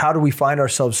 how do we find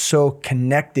ourselves so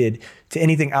connected to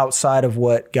anything outside of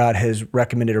what God has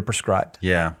recommended or prescribed?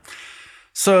 Yeah.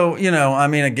 So,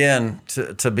 again,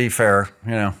 to be fair,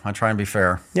 I try and be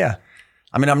fair. Yeah.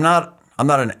 I mean, I'm not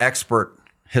an expert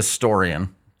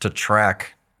historian to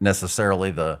track necessarily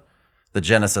the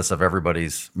genesis of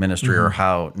everybody's ministry or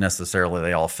how necessarily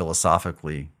they all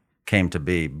philosophically came to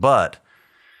be. But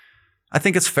I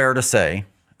think it's fair to say,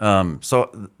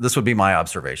 so this would be my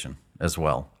observation as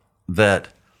well, that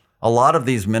a lot of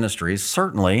these ministries,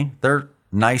 certainly they're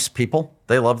nice people.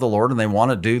 They love the Lord and they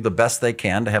want to do the best they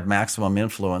can to have maximum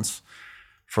influence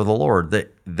for the Lord.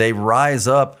 They rise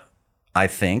up, I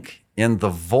think, in the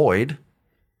void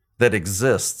that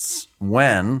exists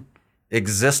when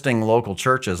existing local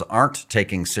churches aren't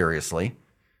taking seriously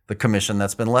the commission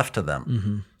that's been left to them.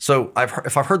 Mm-hmm. So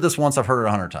if I've heard this once, I've heard it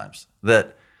 100 times,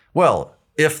 that, well,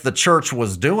 if the church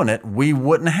was doing it, we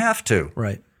wouldn't have to.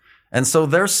 Right. And so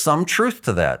there's some truth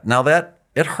to that. Now that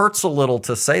it hurts a little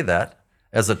to say that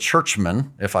as a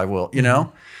churchman, if I will,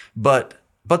 but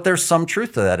there's some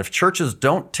truth to that. If churches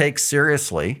don't take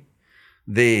seriously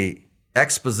the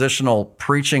expositional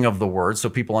preaching of the word so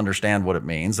people understand what it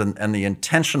means and the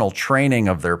intentional training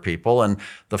of their people and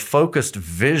the focused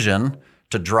vision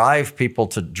to drive people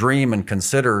to dream and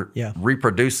consider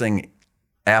reproducing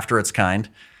after its kind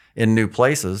in new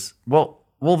places, well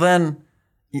then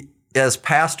as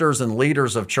pastors and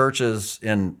leaders of churches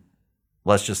in,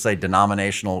 let's just say,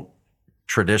 denominational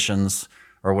traditions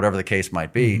or whatever the case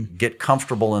might be, get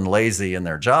comfortable and lazy in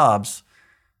their jobs,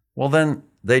 well, then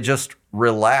they just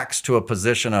relax to a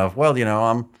position of, well,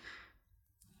 I'm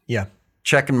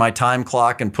checking my time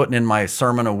clock and putting in my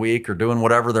sermon a week or doing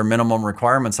whatever their minimum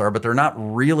requirements are, but they're not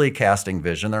really casting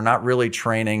vision. They're not really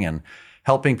training and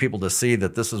helping people to see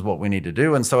that this is what we need to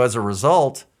do. And so as a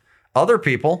result, other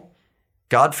people,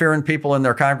 God-fearing people in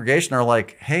their congregation are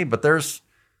like, hey, but there's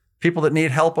people that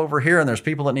need help over here and there's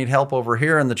people that need help over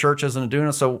here and the church isn't doing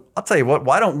it. So I'll tell you what,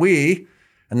 why don't we,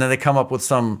 and then they come up with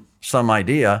some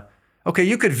idea. Okay,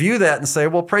 you could view that and say,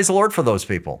 well, praise the Lord for those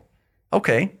people.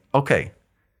 Okay.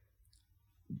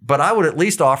 But I would at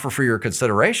least offer for your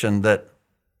consideration that,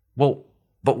 well,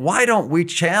 but why don't we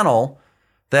channel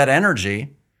that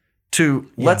energy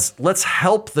to let's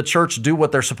help the church do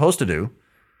what they're supposed to do,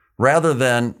 rather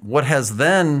than what has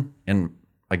then, and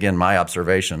again, my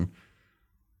observation,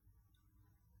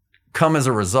 come as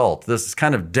a result. This is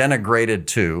kind of denigrated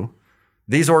to,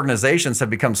 these organizations have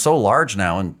become so large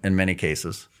now in many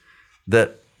cases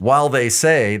that while they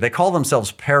call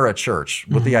themselves para-church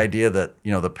with the idea that,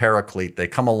 the paraclete, they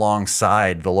come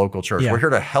alongside the local church. Yeah. We're here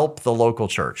to help the local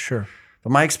church. Sure. But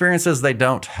my experience is they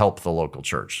don't help the local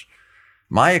church.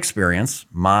 My experience,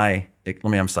 let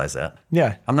me emphasize that.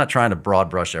 Yeah. I'm not trying to broad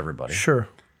brush everybody. Sure.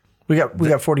 We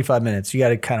got 45 minutes. You got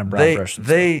to kind of broad brush.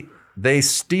 They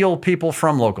steal people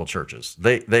from local churches.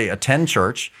 They attend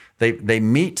church. They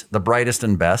meet the brightest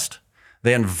and best.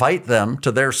 They invite them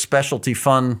to their specialty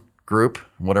fun group,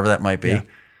 whatever that might be,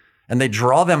 and they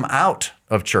draw them out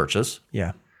of churches.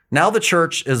 Yeah. Now the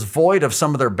church is void of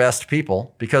some of their best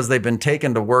people because they've been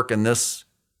taken to work in this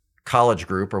college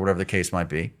group or whatever the case might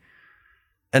be.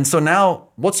 And so now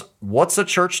what's a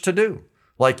church to do?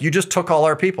 Like, you just took all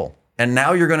our people and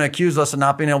now you're going to accuse us of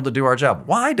not being able to do our job.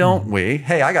 Why don't we?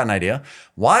 Hey, I got an idea.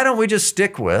 Why don't we just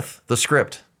stick with the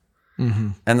script?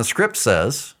 And the script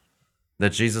says that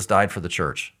Jesus died for the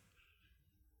church.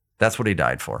 That's what he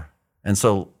died for. And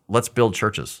so let's build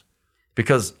churches,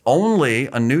 because only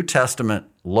a New Testament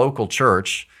local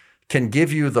church can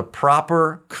give you the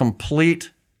proper,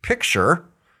 complete picture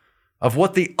of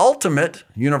what the ultimate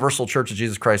universal church of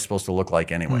Jesus Christ is supposed to look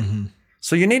like anyway.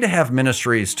 So you need to have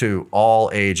ministries to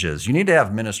all ages. You need to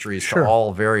have ministries to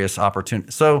all various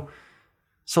opportunities. So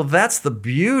that's the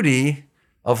beauty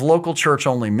of local church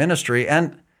only ministry.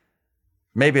 And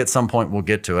maybe at some point we'll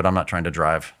get to it. I'm not trying to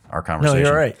drive our conversation. No,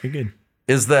 you're all right. You're good.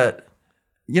 Is that,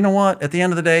 you know what? At the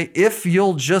end of the day, if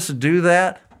you'll just do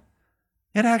that,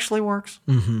 it actually works.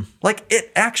 Like,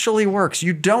 it actually works.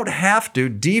 You don't have to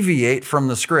deviate from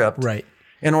the script. Right.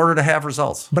 in order to have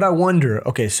results. But I wonder,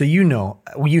 okay, so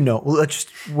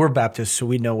we're Baptists, so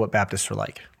we know what Baptists are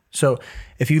like. So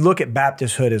if you look at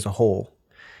Baptisthood as a whole,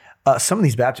 some of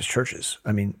these Baptist churches,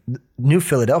 I mean, New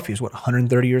Philadelphia is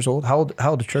 130 years old? How old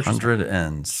a church is that?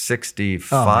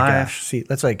 165. Oh my gosh, see,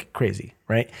 that's like crazy,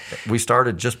 right? We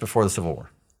started just before the Civil War.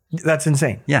 That's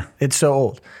insane. Yeah. It's so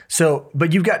old. So,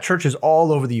 but you've got churches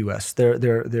all over the U.S.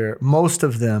 They're most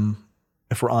of them,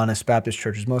 if we're honest, Baptist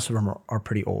churches, most of them are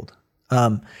pretty old.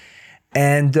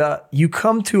 And you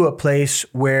come to a place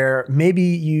where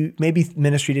maybe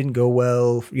ministry didn't go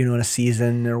well, in a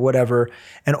season or whatever,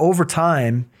 and over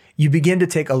time you begin to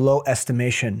take a low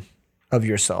estimation of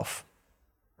yourself,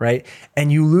 right?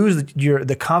 And you lose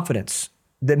the confidence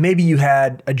that maybe you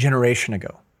had a generation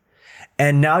ago.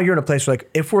 And now you're in a place where, like,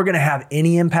 if we're going to have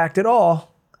any impact at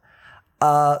all,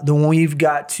 then we've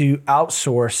got to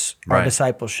outsource our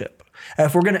discipleship.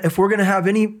 If we're gonna have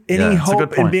any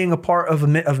hope in being a part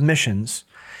of missions,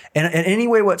 and in any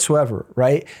way whatsoever,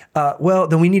 right? Well,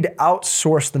 then we need to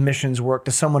outsource the missions work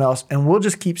to someone else, and we'll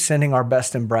just keep sending our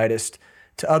best and brightest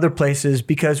to other places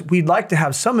because we'd like to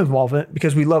have some involvement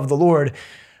because we love the Lord,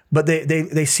 but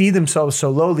they see themselves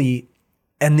so lowly,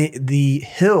 and the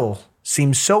hill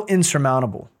seems so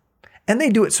insurmountable, and they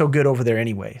do it so good over there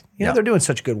anyway. They're doing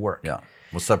such good work. Yeah,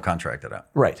 we'll subcontract it out.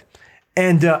 Right.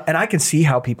 And I can see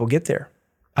how people get there.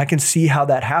 I can see how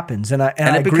that happens. And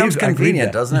it becomes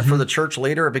convenient, doesn't it, for the church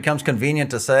leader? It becomes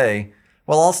convenient to say,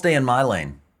 well, I'll stay in my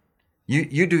lane.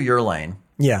 You do your lane.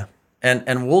 Yeah.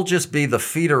 And we'll just be the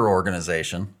feeder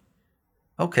organization.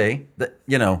 Okay,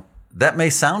 that may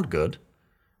sound good,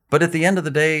 but at the end of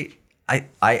the day,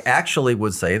 I actually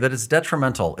would say that it's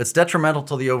detrimental. It's detrimental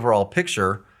to the overall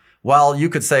picture. While you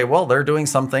could say, well, they're doing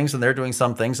some things and they're doing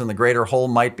some things and the greater whole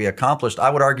might be accomplished, I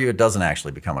would argue it doesn't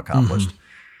actually become accomplished. Mm-hmm.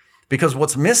 Because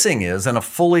what's missing is, in a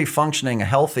fully functioning,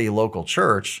 healthy local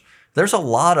church, there's a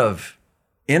lot of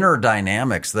inner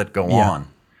dynamics that go on.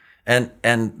 And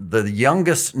the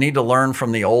youngest need to learn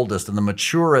from the oldest, and the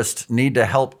maturest need to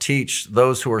help teach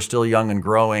those who are still young and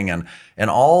growing, and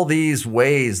all these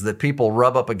ways that people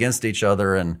rub up against each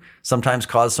other and sometimes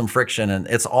cause some friction. And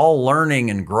it's all learning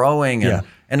and growing,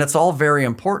 and it's all very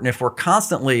important. If we're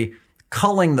constantly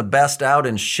culling the best out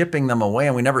and shipping them away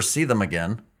and we never see them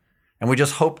again, and we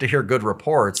just hope to hear good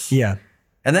reports. Yeah.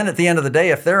 And then at the end of the day,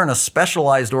 if they're in a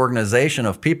specialized organization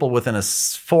of people within a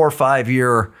 4 or 5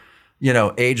 year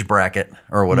age bracket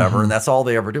or whatever, and that's all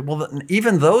they ever do. Well,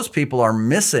 even those people are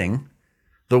missing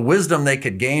the wisdom they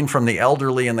could gain from the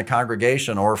elderly in the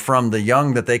congregation, or from the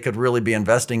young that they could really be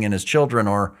investing in as children,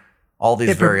 or all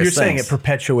these various things. You're saying it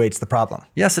perpetuates the problem.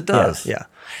 Yes, it does. Yeah.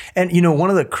 And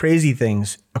one of the crazy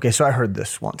things, okay, so I heard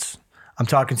this once. I'm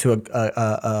talking to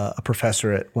a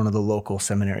professor at one of the local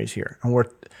seminaries here, and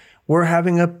we're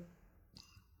having a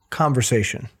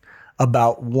conversation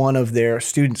about one of their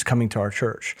students coming to our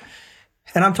church.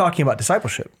 And I'm talking about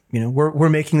discipleship. We're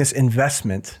making this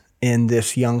investment in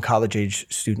this young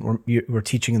college-age student. We're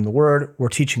teaching them the word. We're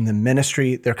teaching them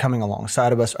ministry. They're coming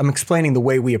alongside of us. I'm explaining the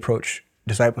way we approach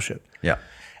discipleship. Yeah.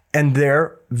 And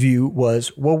their view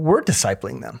was, well, we're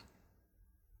discipling them.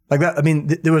 Like that. I mean,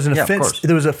 there was an offense.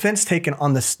 There was offense taken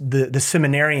on the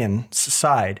seminarian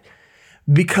side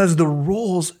because the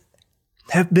roles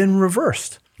have been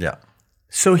reversed. Yeah.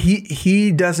 So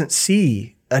he doesn't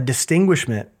see a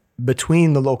distinguishment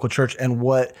between the local church and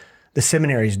what the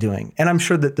seminary is doing. And I'm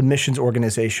sure that the missions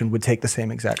organization would take the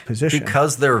same exact position.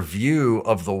 Because their view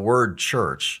of the word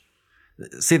church,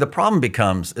 see, the problem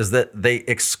is that they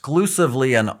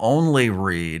exclusively and only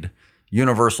read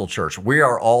universal church. We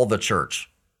are all the church.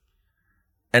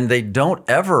 And they don't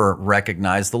ever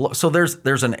recognize so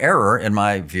there's an error, in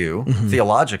my view,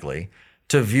 theologically,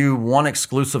 to view one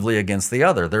exclusively against the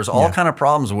other. There's all kind of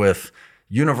problems with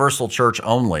universal church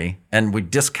only, and we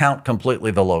discount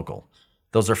completely the local.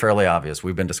 Those are fairly obvious.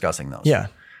 We've been discussing those. Yeah.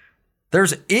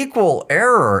 There's equal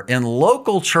error in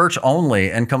local church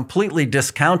only and completely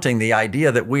discounting the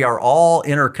idea that we are all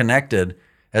interconnected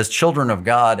as children of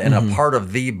God and a part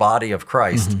of the body of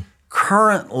Christ,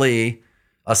 currently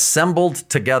assembled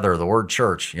together, the word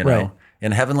church,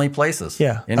 in heavenly places.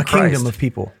 Yeah, in Christ. Kingdom of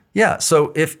people. Yeah,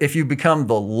 so if you become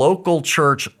the local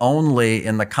church only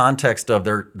in the context of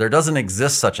there doesn't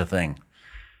exist such a thing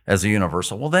as a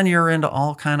universal, well, then you're into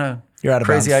all kind of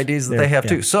crazy ideas that they have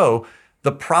too. So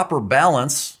the proper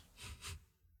balance,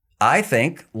 I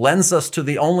think, lends us to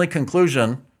the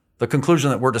conclusion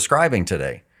that we're describing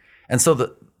today. And so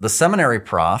the seminary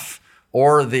prof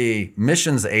or the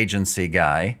missions agency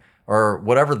guy or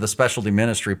whatever the specialty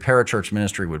ministry, parachurch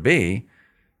ministry would be,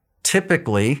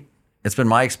 typically, it's been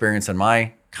my experience in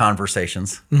my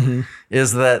conversations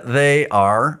is that they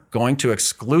are going to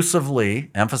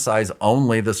exclusively emphasize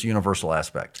only this universal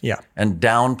aspect and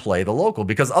downplay the local,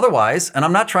 because otherwise, and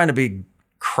I'm not trying to be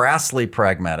crassly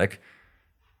pragmatic,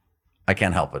 I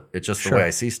can't help it. It's just the way I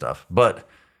see stuff, but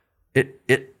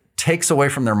it takes away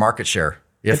from their market share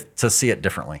to see it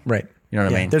differently. Right. You know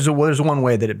what I mean? There's one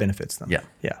way that it benefits them.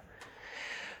 Yeah.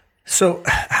 So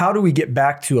how do we get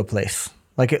back to a place?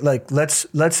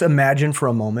 Let's imagine for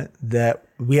a moment that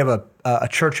we have a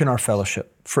church in our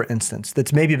fellowship, for instance,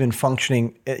 that's maybe been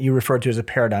functioning, you referred to as a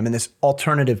paradigm, in this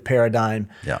alternative paradigm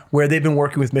where they've been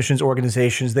working with missions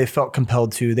organizations. They felt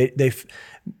compelled to.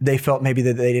 They felt maybe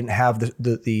that they didn't have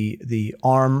the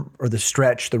arm or the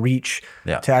stretch, the reach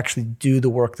to actually do the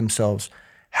work themselves.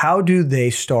 How do they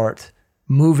start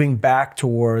moving back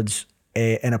towards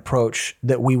an approach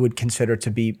that we would consider to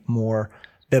be more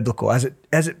biblical, as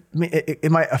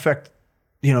it might affect,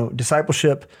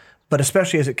 discipleship, but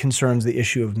especially as it concerns the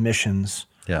issue of missions?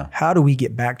 How do we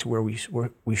get back to where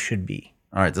we should be?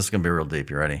 All right, this is going to be real deep.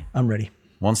 You ready? I'm ready.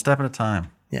 One step at a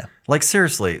time. Yeah. Like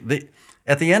seriously,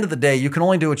 at the end of the day, you can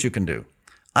only do what you can do.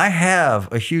 I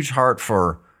have a huge heart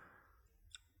for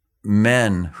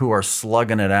men who are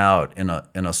slugging it out in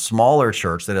a smaller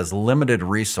church that has limited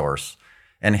resource,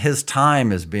 and his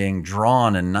time is being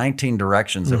drawn in 19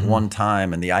 directions at one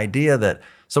time. And the idea that,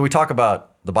 so we talk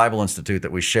about the Bible Institute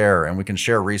that we share, and we can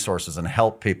share resources and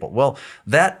help people. Well,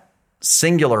 that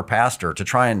singular pastor, to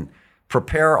try and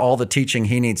prepare all the teaching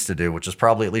he needs to do, which is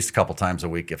probably at least a couple times a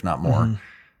week, if not more,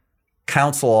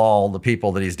 counsel all the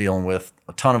people that he's dealing with,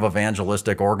 a ton of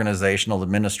evangelistic, organizational,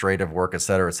 administrative work, et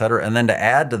cetera, and then to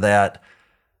add to that,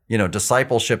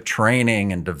 discipleship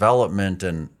training and development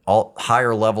and all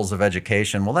higher levels of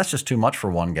education. Well, that's just too much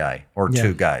for one guy or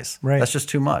two guys. Right. That's just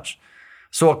too much.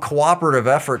 So a cooperative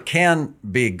effort can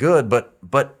be good,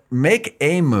 but make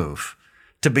a move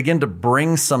to begin to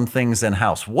bring some things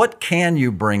in-house. What can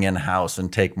you bring in-house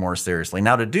and take more seriously?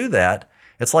 Now, to do that,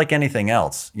 it's like anything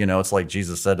else. It's like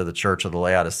Jesus said to the church of the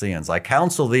Laodiceans, I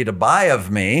counsel thee to buy of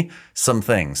me some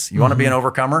things. You want to be an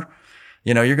overcomer?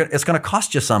 It's going to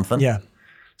cost you something. Yeah.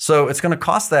 So it's going to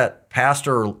cost that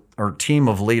pastor or team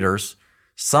of leaders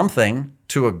something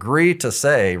to agree to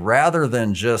say, rather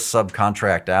than just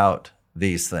subcontract out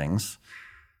these things,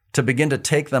 to begin to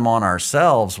take them on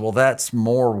ourselves. Well, that's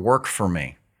more work for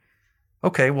me.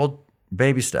 Okay, well,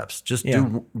 baby steps. Just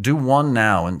do one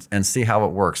now and see how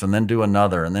it works, and then do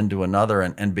another, and then do another,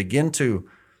 and begin to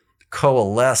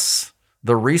coalesce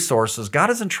the resources. God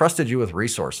has entrusted you with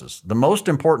resources, the most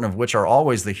important of which are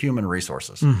always the human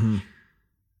resources.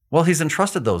 Well, he's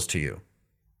entrusted those to you.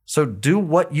 So do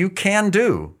what you can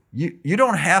do. You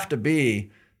don't have to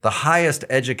be the highest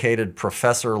educated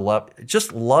professor.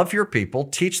 Just love your people,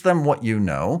 teach them what you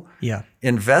know,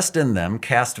 invest in them,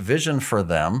 cast vision for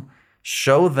them,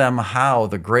 show them how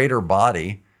the greater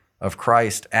body of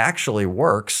Christ actually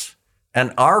works,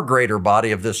 and our greater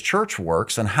body of this church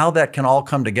works, and how that can all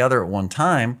come together at one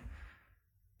time.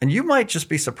 And you might just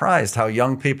be surprised how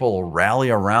young people will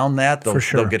rally around that.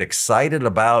 They'll get excited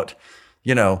about,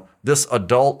 this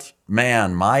adult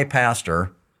man, my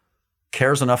pastor,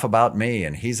 cares enough about me,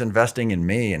 and he's investing in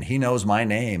me, and he knows my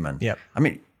name. And I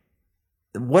mean,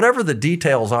 whatever the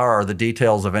details are the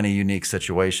details of any unique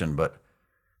situation. But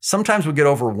sometimes we get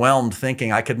overwhelmed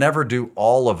thinking I could never do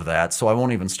all of that, so I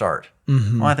won't even start.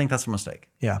 Well, I think that's a mistake.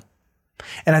 Yeah.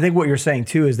 And I think what you're saying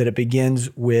too is that it begins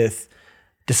with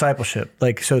discipleship.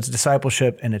 So it's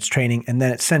discipleship and it's training and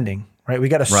then it's sending, right? We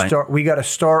got to start. We got to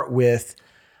start with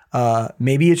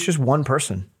maybe it's just one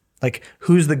person. Like,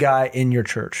 who's the guy in your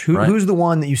church? Who's the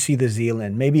one that you see the zeal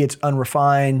in? Maybe it's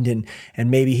unrefined and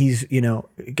maybe he's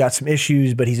got some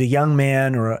issues, but he's a young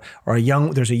man or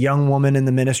there's a young woman in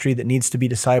the ministry that needs to be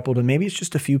discipled, and maybe it's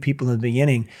just a few people in the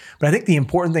beginning. But I think the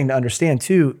important thing to understand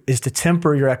too is to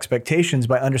temper your expectations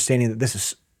by understanding that this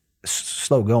is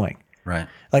slow going. Right.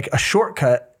 Like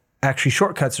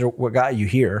shortcuts are what got you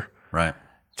here. Right.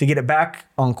 To get it back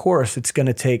on course, it's going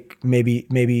to take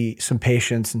maybe some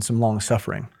patience and some long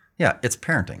suffering. Yeah, it's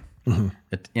parenting.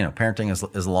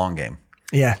 Parenting is a long game.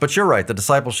 Yeah. But you're right. The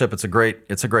discipleship, it's a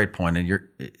great point, and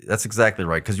that's exactly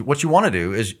right. Because what you want to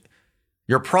do is,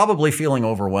 you're probably feeling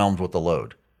overwhelmed with the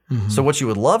load. So what you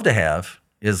would love to have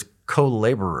is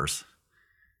co-laborers.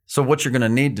 So what you're going to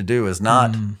need to do is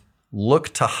not look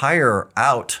to hire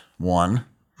out one,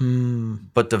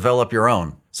 but develop your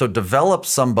own. So develop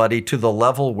somebody to the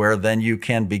level where then you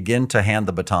can begin to hand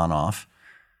the baton off.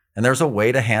 And there's a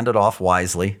way to hand it off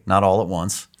wisely, not all at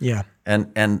once. Yeah.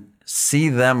 And see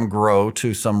them grow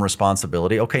to some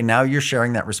responsibility. Okay, now you're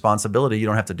sharing that responsibility. You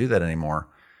don't have to do that anymore.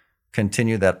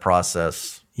 Continue that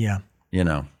process. Yeah.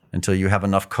 until you have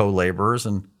enough co-laborers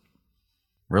and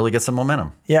really get some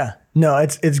momentum. Yeah. No,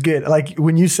 it's good. Like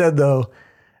when you said though,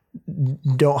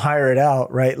 don't hire it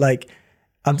out, right? Like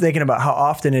I'm thinking about how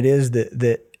often it is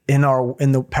that in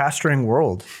the pastoring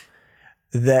world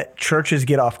that churches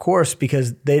get off course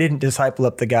because they didn't disciple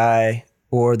up the guy,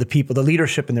 or the people, the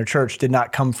leadership in their church did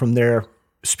not come from their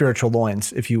spiritual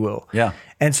loins, if you will. Yeah.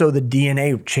 And so the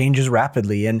DNA changes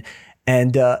rapidly. And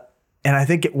I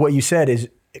think what you said is,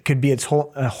 it could be a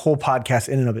whole podcast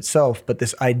in and of itself, but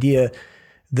this idea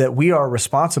that we are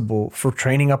responsible for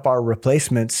training up our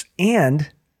replacements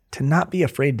and to not be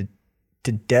afraid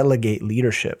to delegate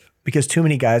leadership, because too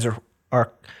many guys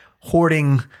are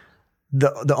hoarding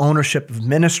the ownership of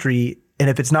ministry. And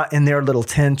if it's not in their little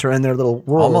tent or in their little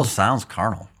world, Almost sounds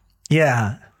carnal.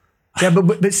 Yeah. Yeah.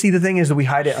 But see, the thing is that we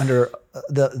hide it under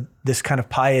this kind of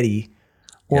piety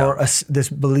or this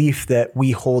belief that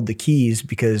we hold the keys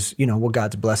because,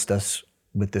 God's blessed us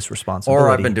with this responsibility. Or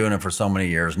I've been doing it for so many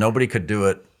years. Nobody could do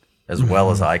it as well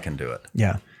as I can do it.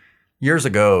 Yeah. Years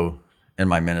ago in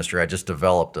my ministry, I just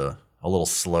developed a little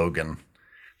slogan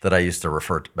that I used to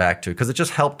refer back to because it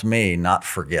just helped me not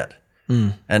forget.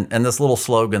 And this little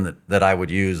slogan that I would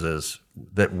use is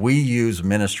that we use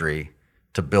ministry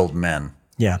to build men,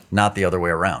 not the other way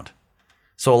around.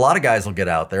 So a lot of guys will get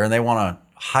out there and they want to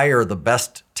hire the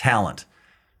best talent.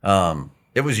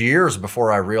 It was years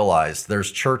before I realized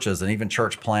there's churches and even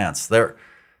church plants. They're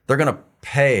going to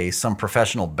pay some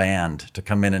professional band to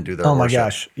come in and do their worship. Oh my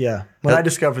gosh, yeah. When I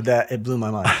discovered that, it blew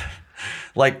my mind.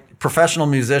 Like professional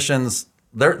musicians.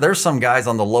 There's some guys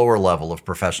on the lower level of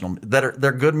professional they're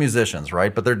good musicians,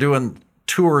 right? But they're doing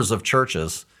tours of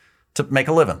churches to make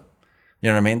a living. You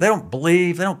know what I mean? They don't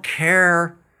believe, they don't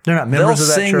care. They're not members of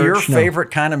that church. They'll sing your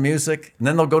favorite kind of music, and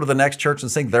then they'll go to the next church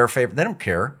and sing their favorite. They don't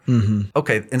care. Mm-hmm.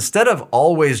 Okay, instead of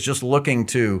always just looking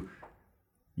to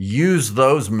use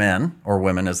those men or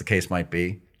women, as the case might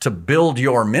be, to build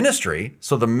your ministry,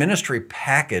 so the ministry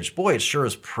package, boy, it sure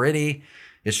is pretty.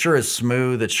 It sure is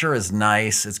smooth. It sure is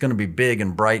nice. It's going to be big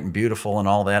and bright and beautiful and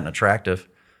all that and attractive.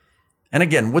 And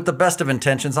again, with the best of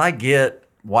intentions, I get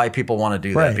why people want to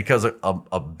do that because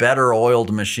a better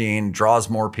oiled machine draws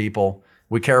more people.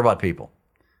 We care about people.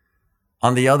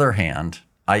 On the other hand,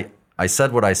 I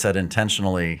said what I said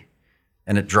intentionally,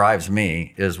 and it drives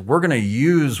me, is we're going to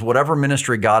use whatever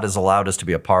ministry God has allowed us to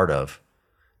be a part of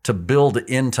to build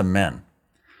into men.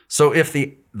 So if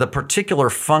the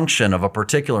particular function of a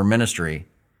particular ministry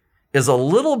is a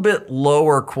little bit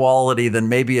lower quality than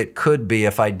maybe it could be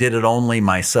if I did it only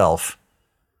myself,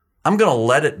 I'm going to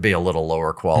let it be a little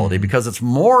lower quality because it's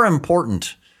more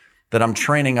important that I'm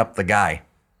training up the guy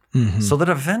so that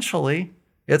eventually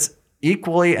it's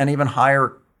equally and even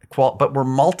higher quality, but we're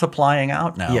multiplying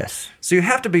out now. Yes. So you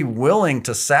have to be willing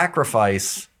to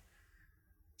sacrifice.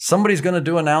 Somebody's going to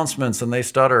do announcements and they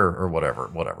stutter or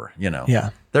whatever, Yeah.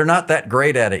 They're not that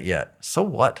great at it yet. So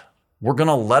what? We're going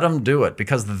to let them do it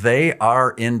because they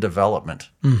are in development.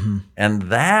 Mm-hmm. And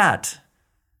that,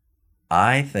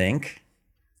 I think,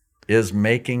 is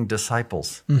making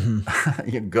disciples. Mm-hmm.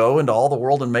 You go into all the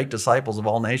world and make disciples of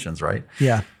all nations, right?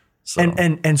 Yeah. So,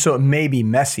 and so it may be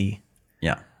messy.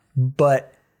 Yeah.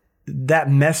 But that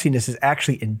messiness is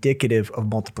actually indicative of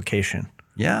multiplication.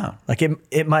 Yeah. Like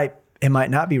it might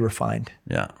not be refined.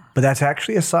 Yeah. But that's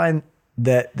actually a sign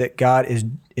that God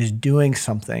is doing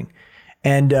something.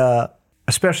 And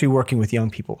especially working with young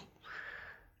people.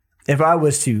 If I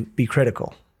was to be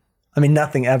critical, I mean,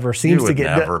 nothing ever seems to get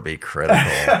done. You would never be critical.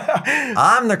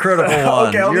 I'm the critical one.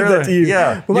 Okay, I'll leave that to you.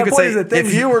 Yeah. Well, you could say,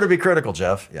 if you were to be critical,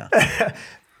 Jeff,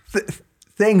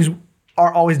 things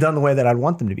aren't always done the way that I'd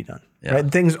want them to be done. Yeah. Right?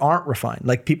 And things aren't refined.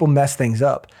 Like people mess things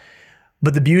up.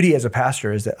 But the beauty as a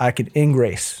pastor is that I could, in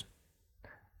grace,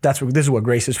 this is what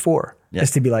grace is for,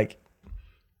 is to be like,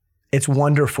 it's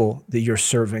wonderful that you're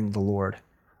serving the Lord.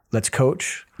 Let's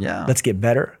coach. Yeah. Let's get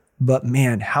better. But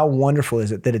man, how wonderful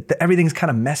is it that everything's kind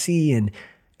of messy and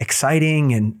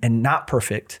exciting and not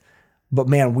perfect. But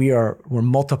man, we're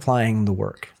multiplying the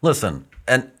work. Listen,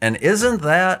 and isn't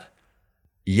that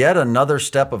yet another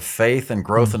step of faith and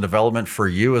growth and development for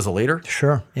you as a leader?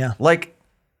 Sure. Yeah. Like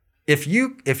if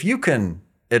you can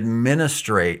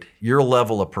administrate your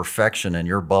level of perfection in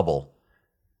your bubble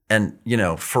and,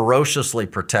 ferociously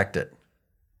protect it,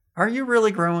 are you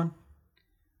really growing?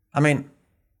 I mean,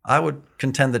 I would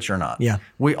contend that you're not. Yeah.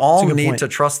 We all need point. to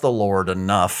trust the Lord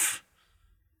enough.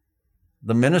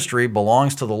 The ministry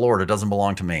belongs to the Lord. It doesn't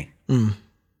belong to me. Mm.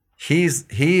 He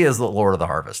is the Lord of the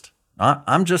harvest.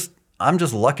 I'm just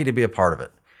lucky to be a part of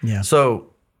it. Yeah.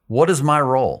 So what is my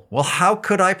role? Well, how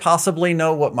could I possibly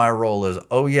know what my role is?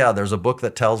 Oh yeah, there's a book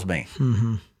that tells me.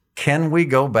 Mm-hmm. can we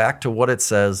go back to what it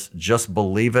says, just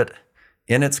believe it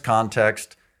in its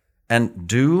context, and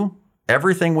do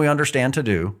everything we understand to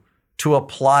do to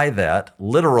apply that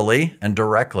literally and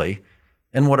directly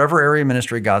in whatever area of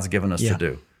ministry God's given us to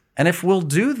do? And if we'll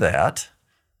do that,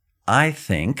 I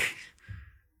think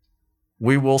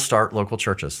we will start local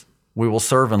churches. We will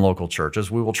serve in local churches.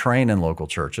 We will train in local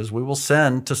churches. We will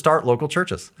send to start local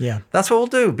churches. Yeah. That's what we'll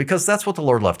do, because that's what the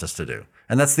Lord left us to do.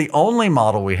 And that's the only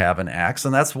model we have in Acts.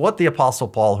 And that's what the Apostle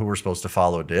Paul, who we're supposed to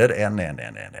follow, did. And.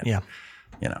 Yeah.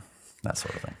 You know, that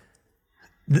sort of thing.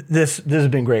 This has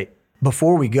been great.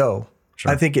 Before we go,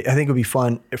 Sure. I think it would be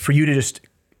fun for you to just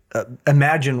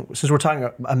imagine, since we're talking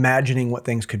about imagining what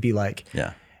things could be like.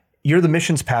 Yeah. You're the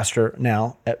missions pastor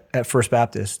now at First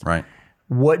Baptist. Right.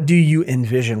 What do you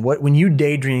envision? When you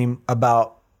daydream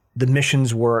about the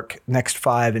missions work next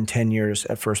 5 and 10 years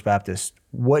at First Baptist,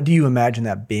 what do you imagine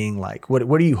that being like? What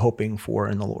are you hoping for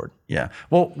in the Lord? Yeah.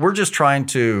 Well, we're just trying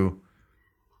to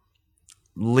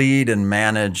lead and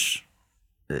manage,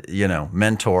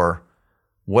 mentor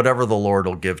whatever the Lord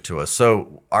will give to us.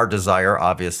 So our desire,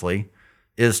 obviously,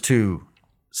 is to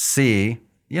see,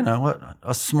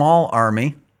 a small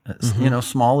army.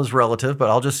 Small is relative, but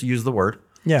I'll just use the word.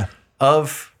 Yeah.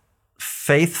 Of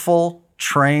faithful,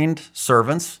 trained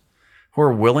servants who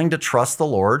are willing to trust the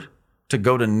Lord to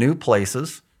go to new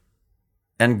places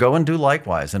and go and do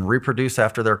likewise and reproduce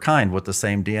after their kind with the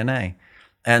same DNA.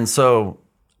 And so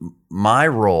my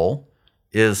role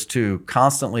is to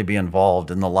constantly be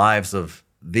involved in the lives of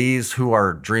these who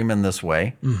are dreaming this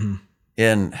way,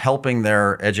 in helping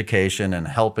their education and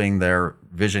helping their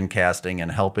vision casting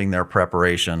and helping their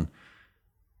preparation.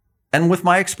 And with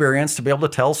my experience, to be able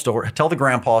to tell the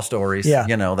grandpa stories,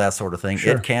 that sort of thing.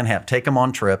 Sure. It can happen. Take them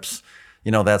on trips,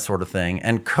 that sort of thing,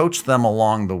 and coach them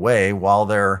along the way while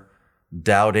they're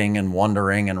doubting and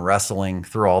wondering and wrestling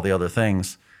through all the other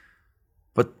things.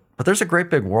 But there's a great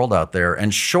big world out there,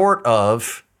 and short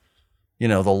of,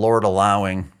 the Lord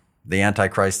allowing the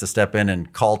Antichrist to step in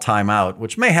and call time out,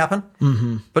 which may happen,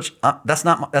 but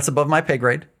that's above my pay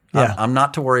grade. Yeah. I'm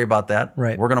not to worry about that.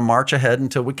 Right. We're going to march ahead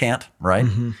until we can't. Right.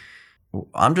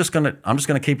 I'm just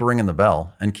gonna keep ringing the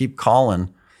bell and keep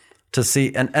calling to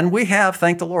see. And we have,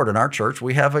 thank the Lord, in our church,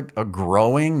 we have a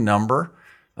growing number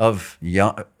of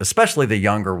young, especially the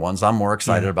younger ones. I'm more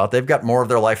excited about. They've got more of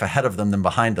their life ahead of them than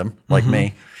behind them, like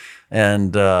me.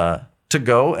 And to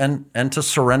go and to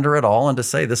surrender it all and to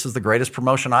say, this is the greatest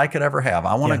promotion I could ever have.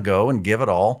 I want to go and give it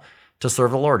all to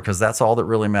serve the Lord, because that's all that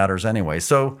really matters anyway.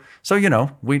 So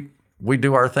we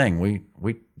do our thing.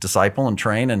 We disciple and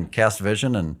train and cast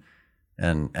vision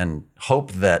and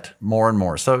hope that more and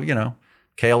more. So,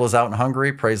 Cale is out in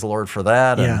Hungary. Praise the Lord for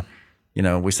that. And,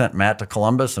 we sent Matt to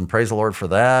Columbus, and praise the Lord for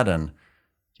that. And,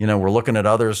 we're looking at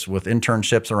others with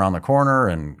internships around the corner,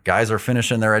 and guys are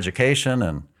finishing their education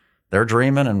and they're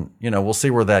dreaming, and, we'll see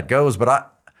where that goes.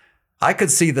 But I could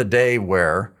see the day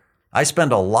where I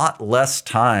spend a lot less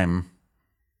time.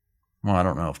 Well, I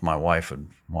don't know if my wife would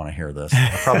want to hear this.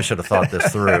 I probably should have thought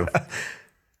this through.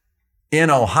 In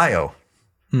Ohio.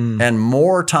 And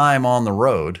more time on the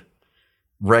road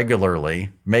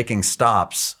regularly, making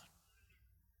stops,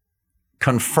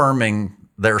 confirming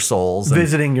their souls,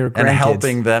 visiting your grandkids,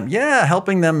 and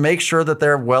helping them make sure that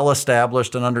they're well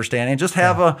established and understanding. Just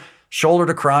have a shoulder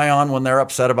to cry on when they're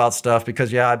upset about stuff,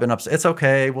 because I've been upset. It's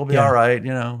okay. We'll be all right.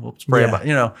 We'll pray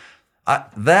about.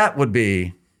 That would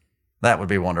be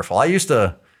wonderful. I used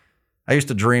to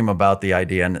dream about the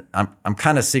idea, and I'm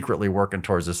kind of secretly working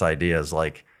towards this idea. Is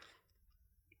like,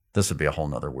 this would be a whole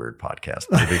nother weird podcast,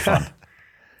 but it'd be fun.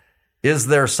 Is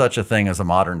there such a thing as a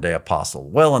modern day apostle?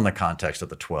 Well, in the context of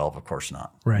the 12, of course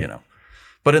not. Right.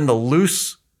 But in the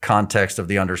loose context of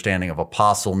the understanding of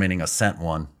apostle, meaning a sent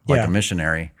one, like a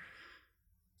missionary,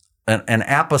 a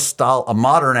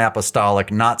modern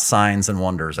apostolic, not signs and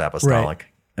wonders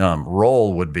apostolic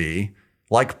role would be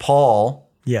like Paul.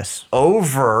 Yes.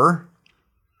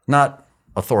 Not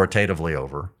authoritatively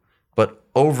over, but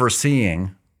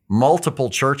overseeing multiple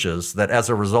churches that, as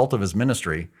a result of his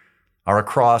ministry, are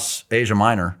across Asia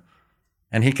Minor,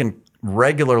 and he can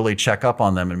regularly check up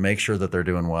on them and make sure that they're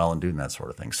doing well and doing that sort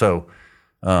of thing. So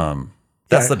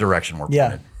that's the direction we're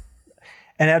pointed.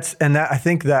 And I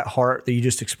think that heart that you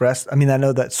just expressed, I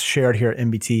know that's shared here at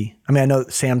MBT. I know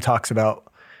Sam talks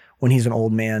about when he's an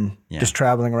old man, just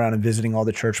traveling around and visiting all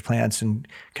the church plants and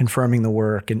confirming the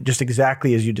work, and just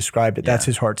exactly as you described it. That's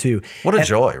his heart too. What a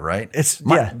joy, right? Here's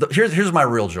my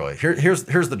real joy. Here's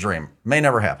the dream. May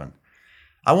never happen.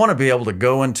 I want to be able to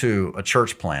go into a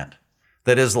church plant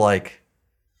that is like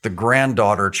the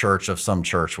granddaughter church of some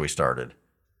church we started,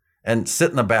 and sit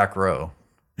in the back row.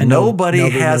 And nobody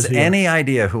has any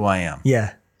idea who I am.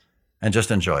 Yeah. and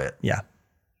just enjoy it. Yeah.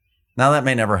 Now that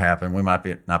may never happen. We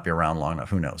might not be around long enough.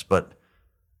 Who knows? But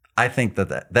I think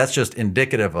that's just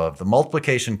indicative of the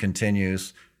multiplication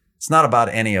continues. It's not about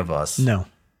any of us. No.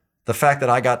 The fact that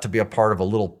I got to be a part of a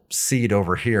little seed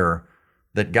over here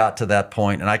that got to that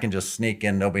point and I can just sneak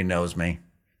in, nobody knows me.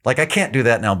 Like I can't do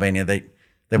that in Albania. They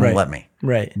won't let me.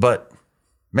 Right. But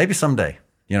maybe someday,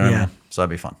 you know what I mean? So that'd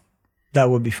be fun. That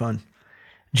would be fun.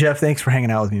 Jeff, thanks for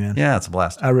hanging out with me, man. Yeah, it's a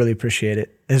blast. I really appreciate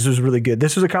it. This was really good.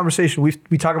 This was a conversation.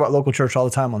 We talk about local church all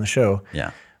the time on the show.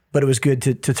 Yeah. But it was good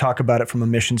to talk about it from a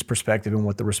missions perspective and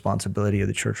what the responsibility of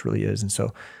the church really is. And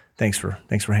so thanks for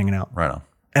hanging out. Right on.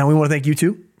 And we want to thank you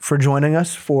too for joining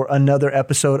us for another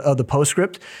episode of The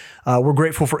Postscript. We're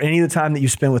grateful for any of the time that you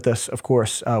spend with us, of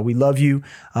course. We love you.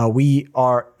 We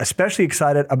are especially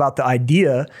excited about the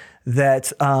idea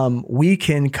that we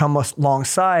can come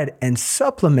alongside and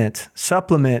supplement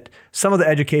some of the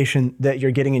education that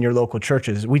you're getting in your local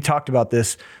churches. We talked about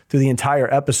this through the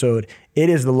entire episode. It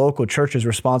is the local church's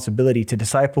responsibility to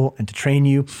disciple and to train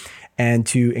you and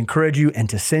to encourage you and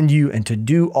to send you and to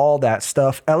do all that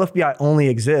stuff. LFBI only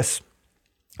exists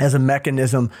as a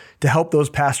mechanism to help those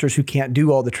pastors who can't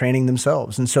do all the training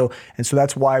themselves. And so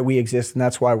that's why we exist and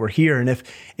that's why we're here. And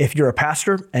if you're a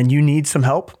pastor and you need some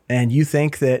help and you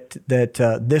think that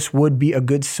this would be a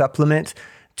good supplement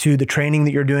to the training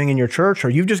that you're doing in your church, or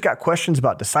you've just got questions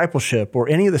about discipleship or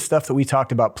any of the stuff that we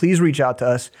talked about, please reach out to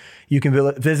us. You can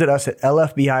visit us at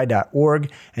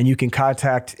lfbi.org and you can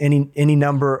contact any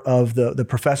number of the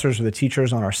professors or the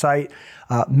teachers on our site.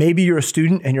 Maybe you're a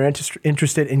student and you're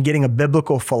interested in getting a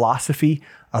biblical philosophy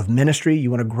of ministry. You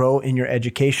want to grow in your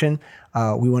education.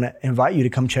 We want to invite you to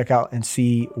come check out and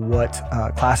see what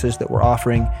classes that we're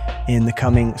offering in the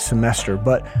coming semester.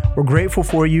 But we're grateful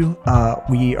for you.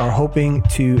 We are hoping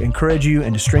to encourage you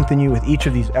and to strengthen you with each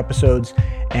of these episodes.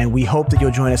 And we hope that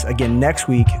you'll join us again next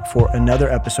week for another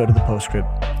episode of The Postscript.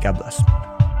 God bless.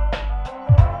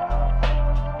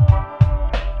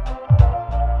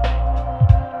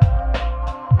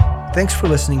 Thanks for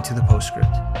listening to The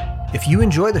Postscript. If you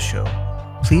enjoy the show,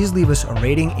 please leave us a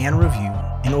rating and review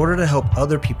in order to help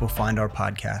other people find our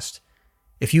podcast.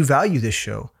 If you value this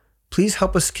show, please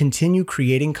help us continue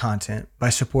creating content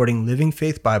by supporting Living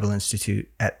Faith Bible Institute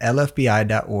at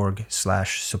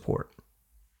lfbi.org/support.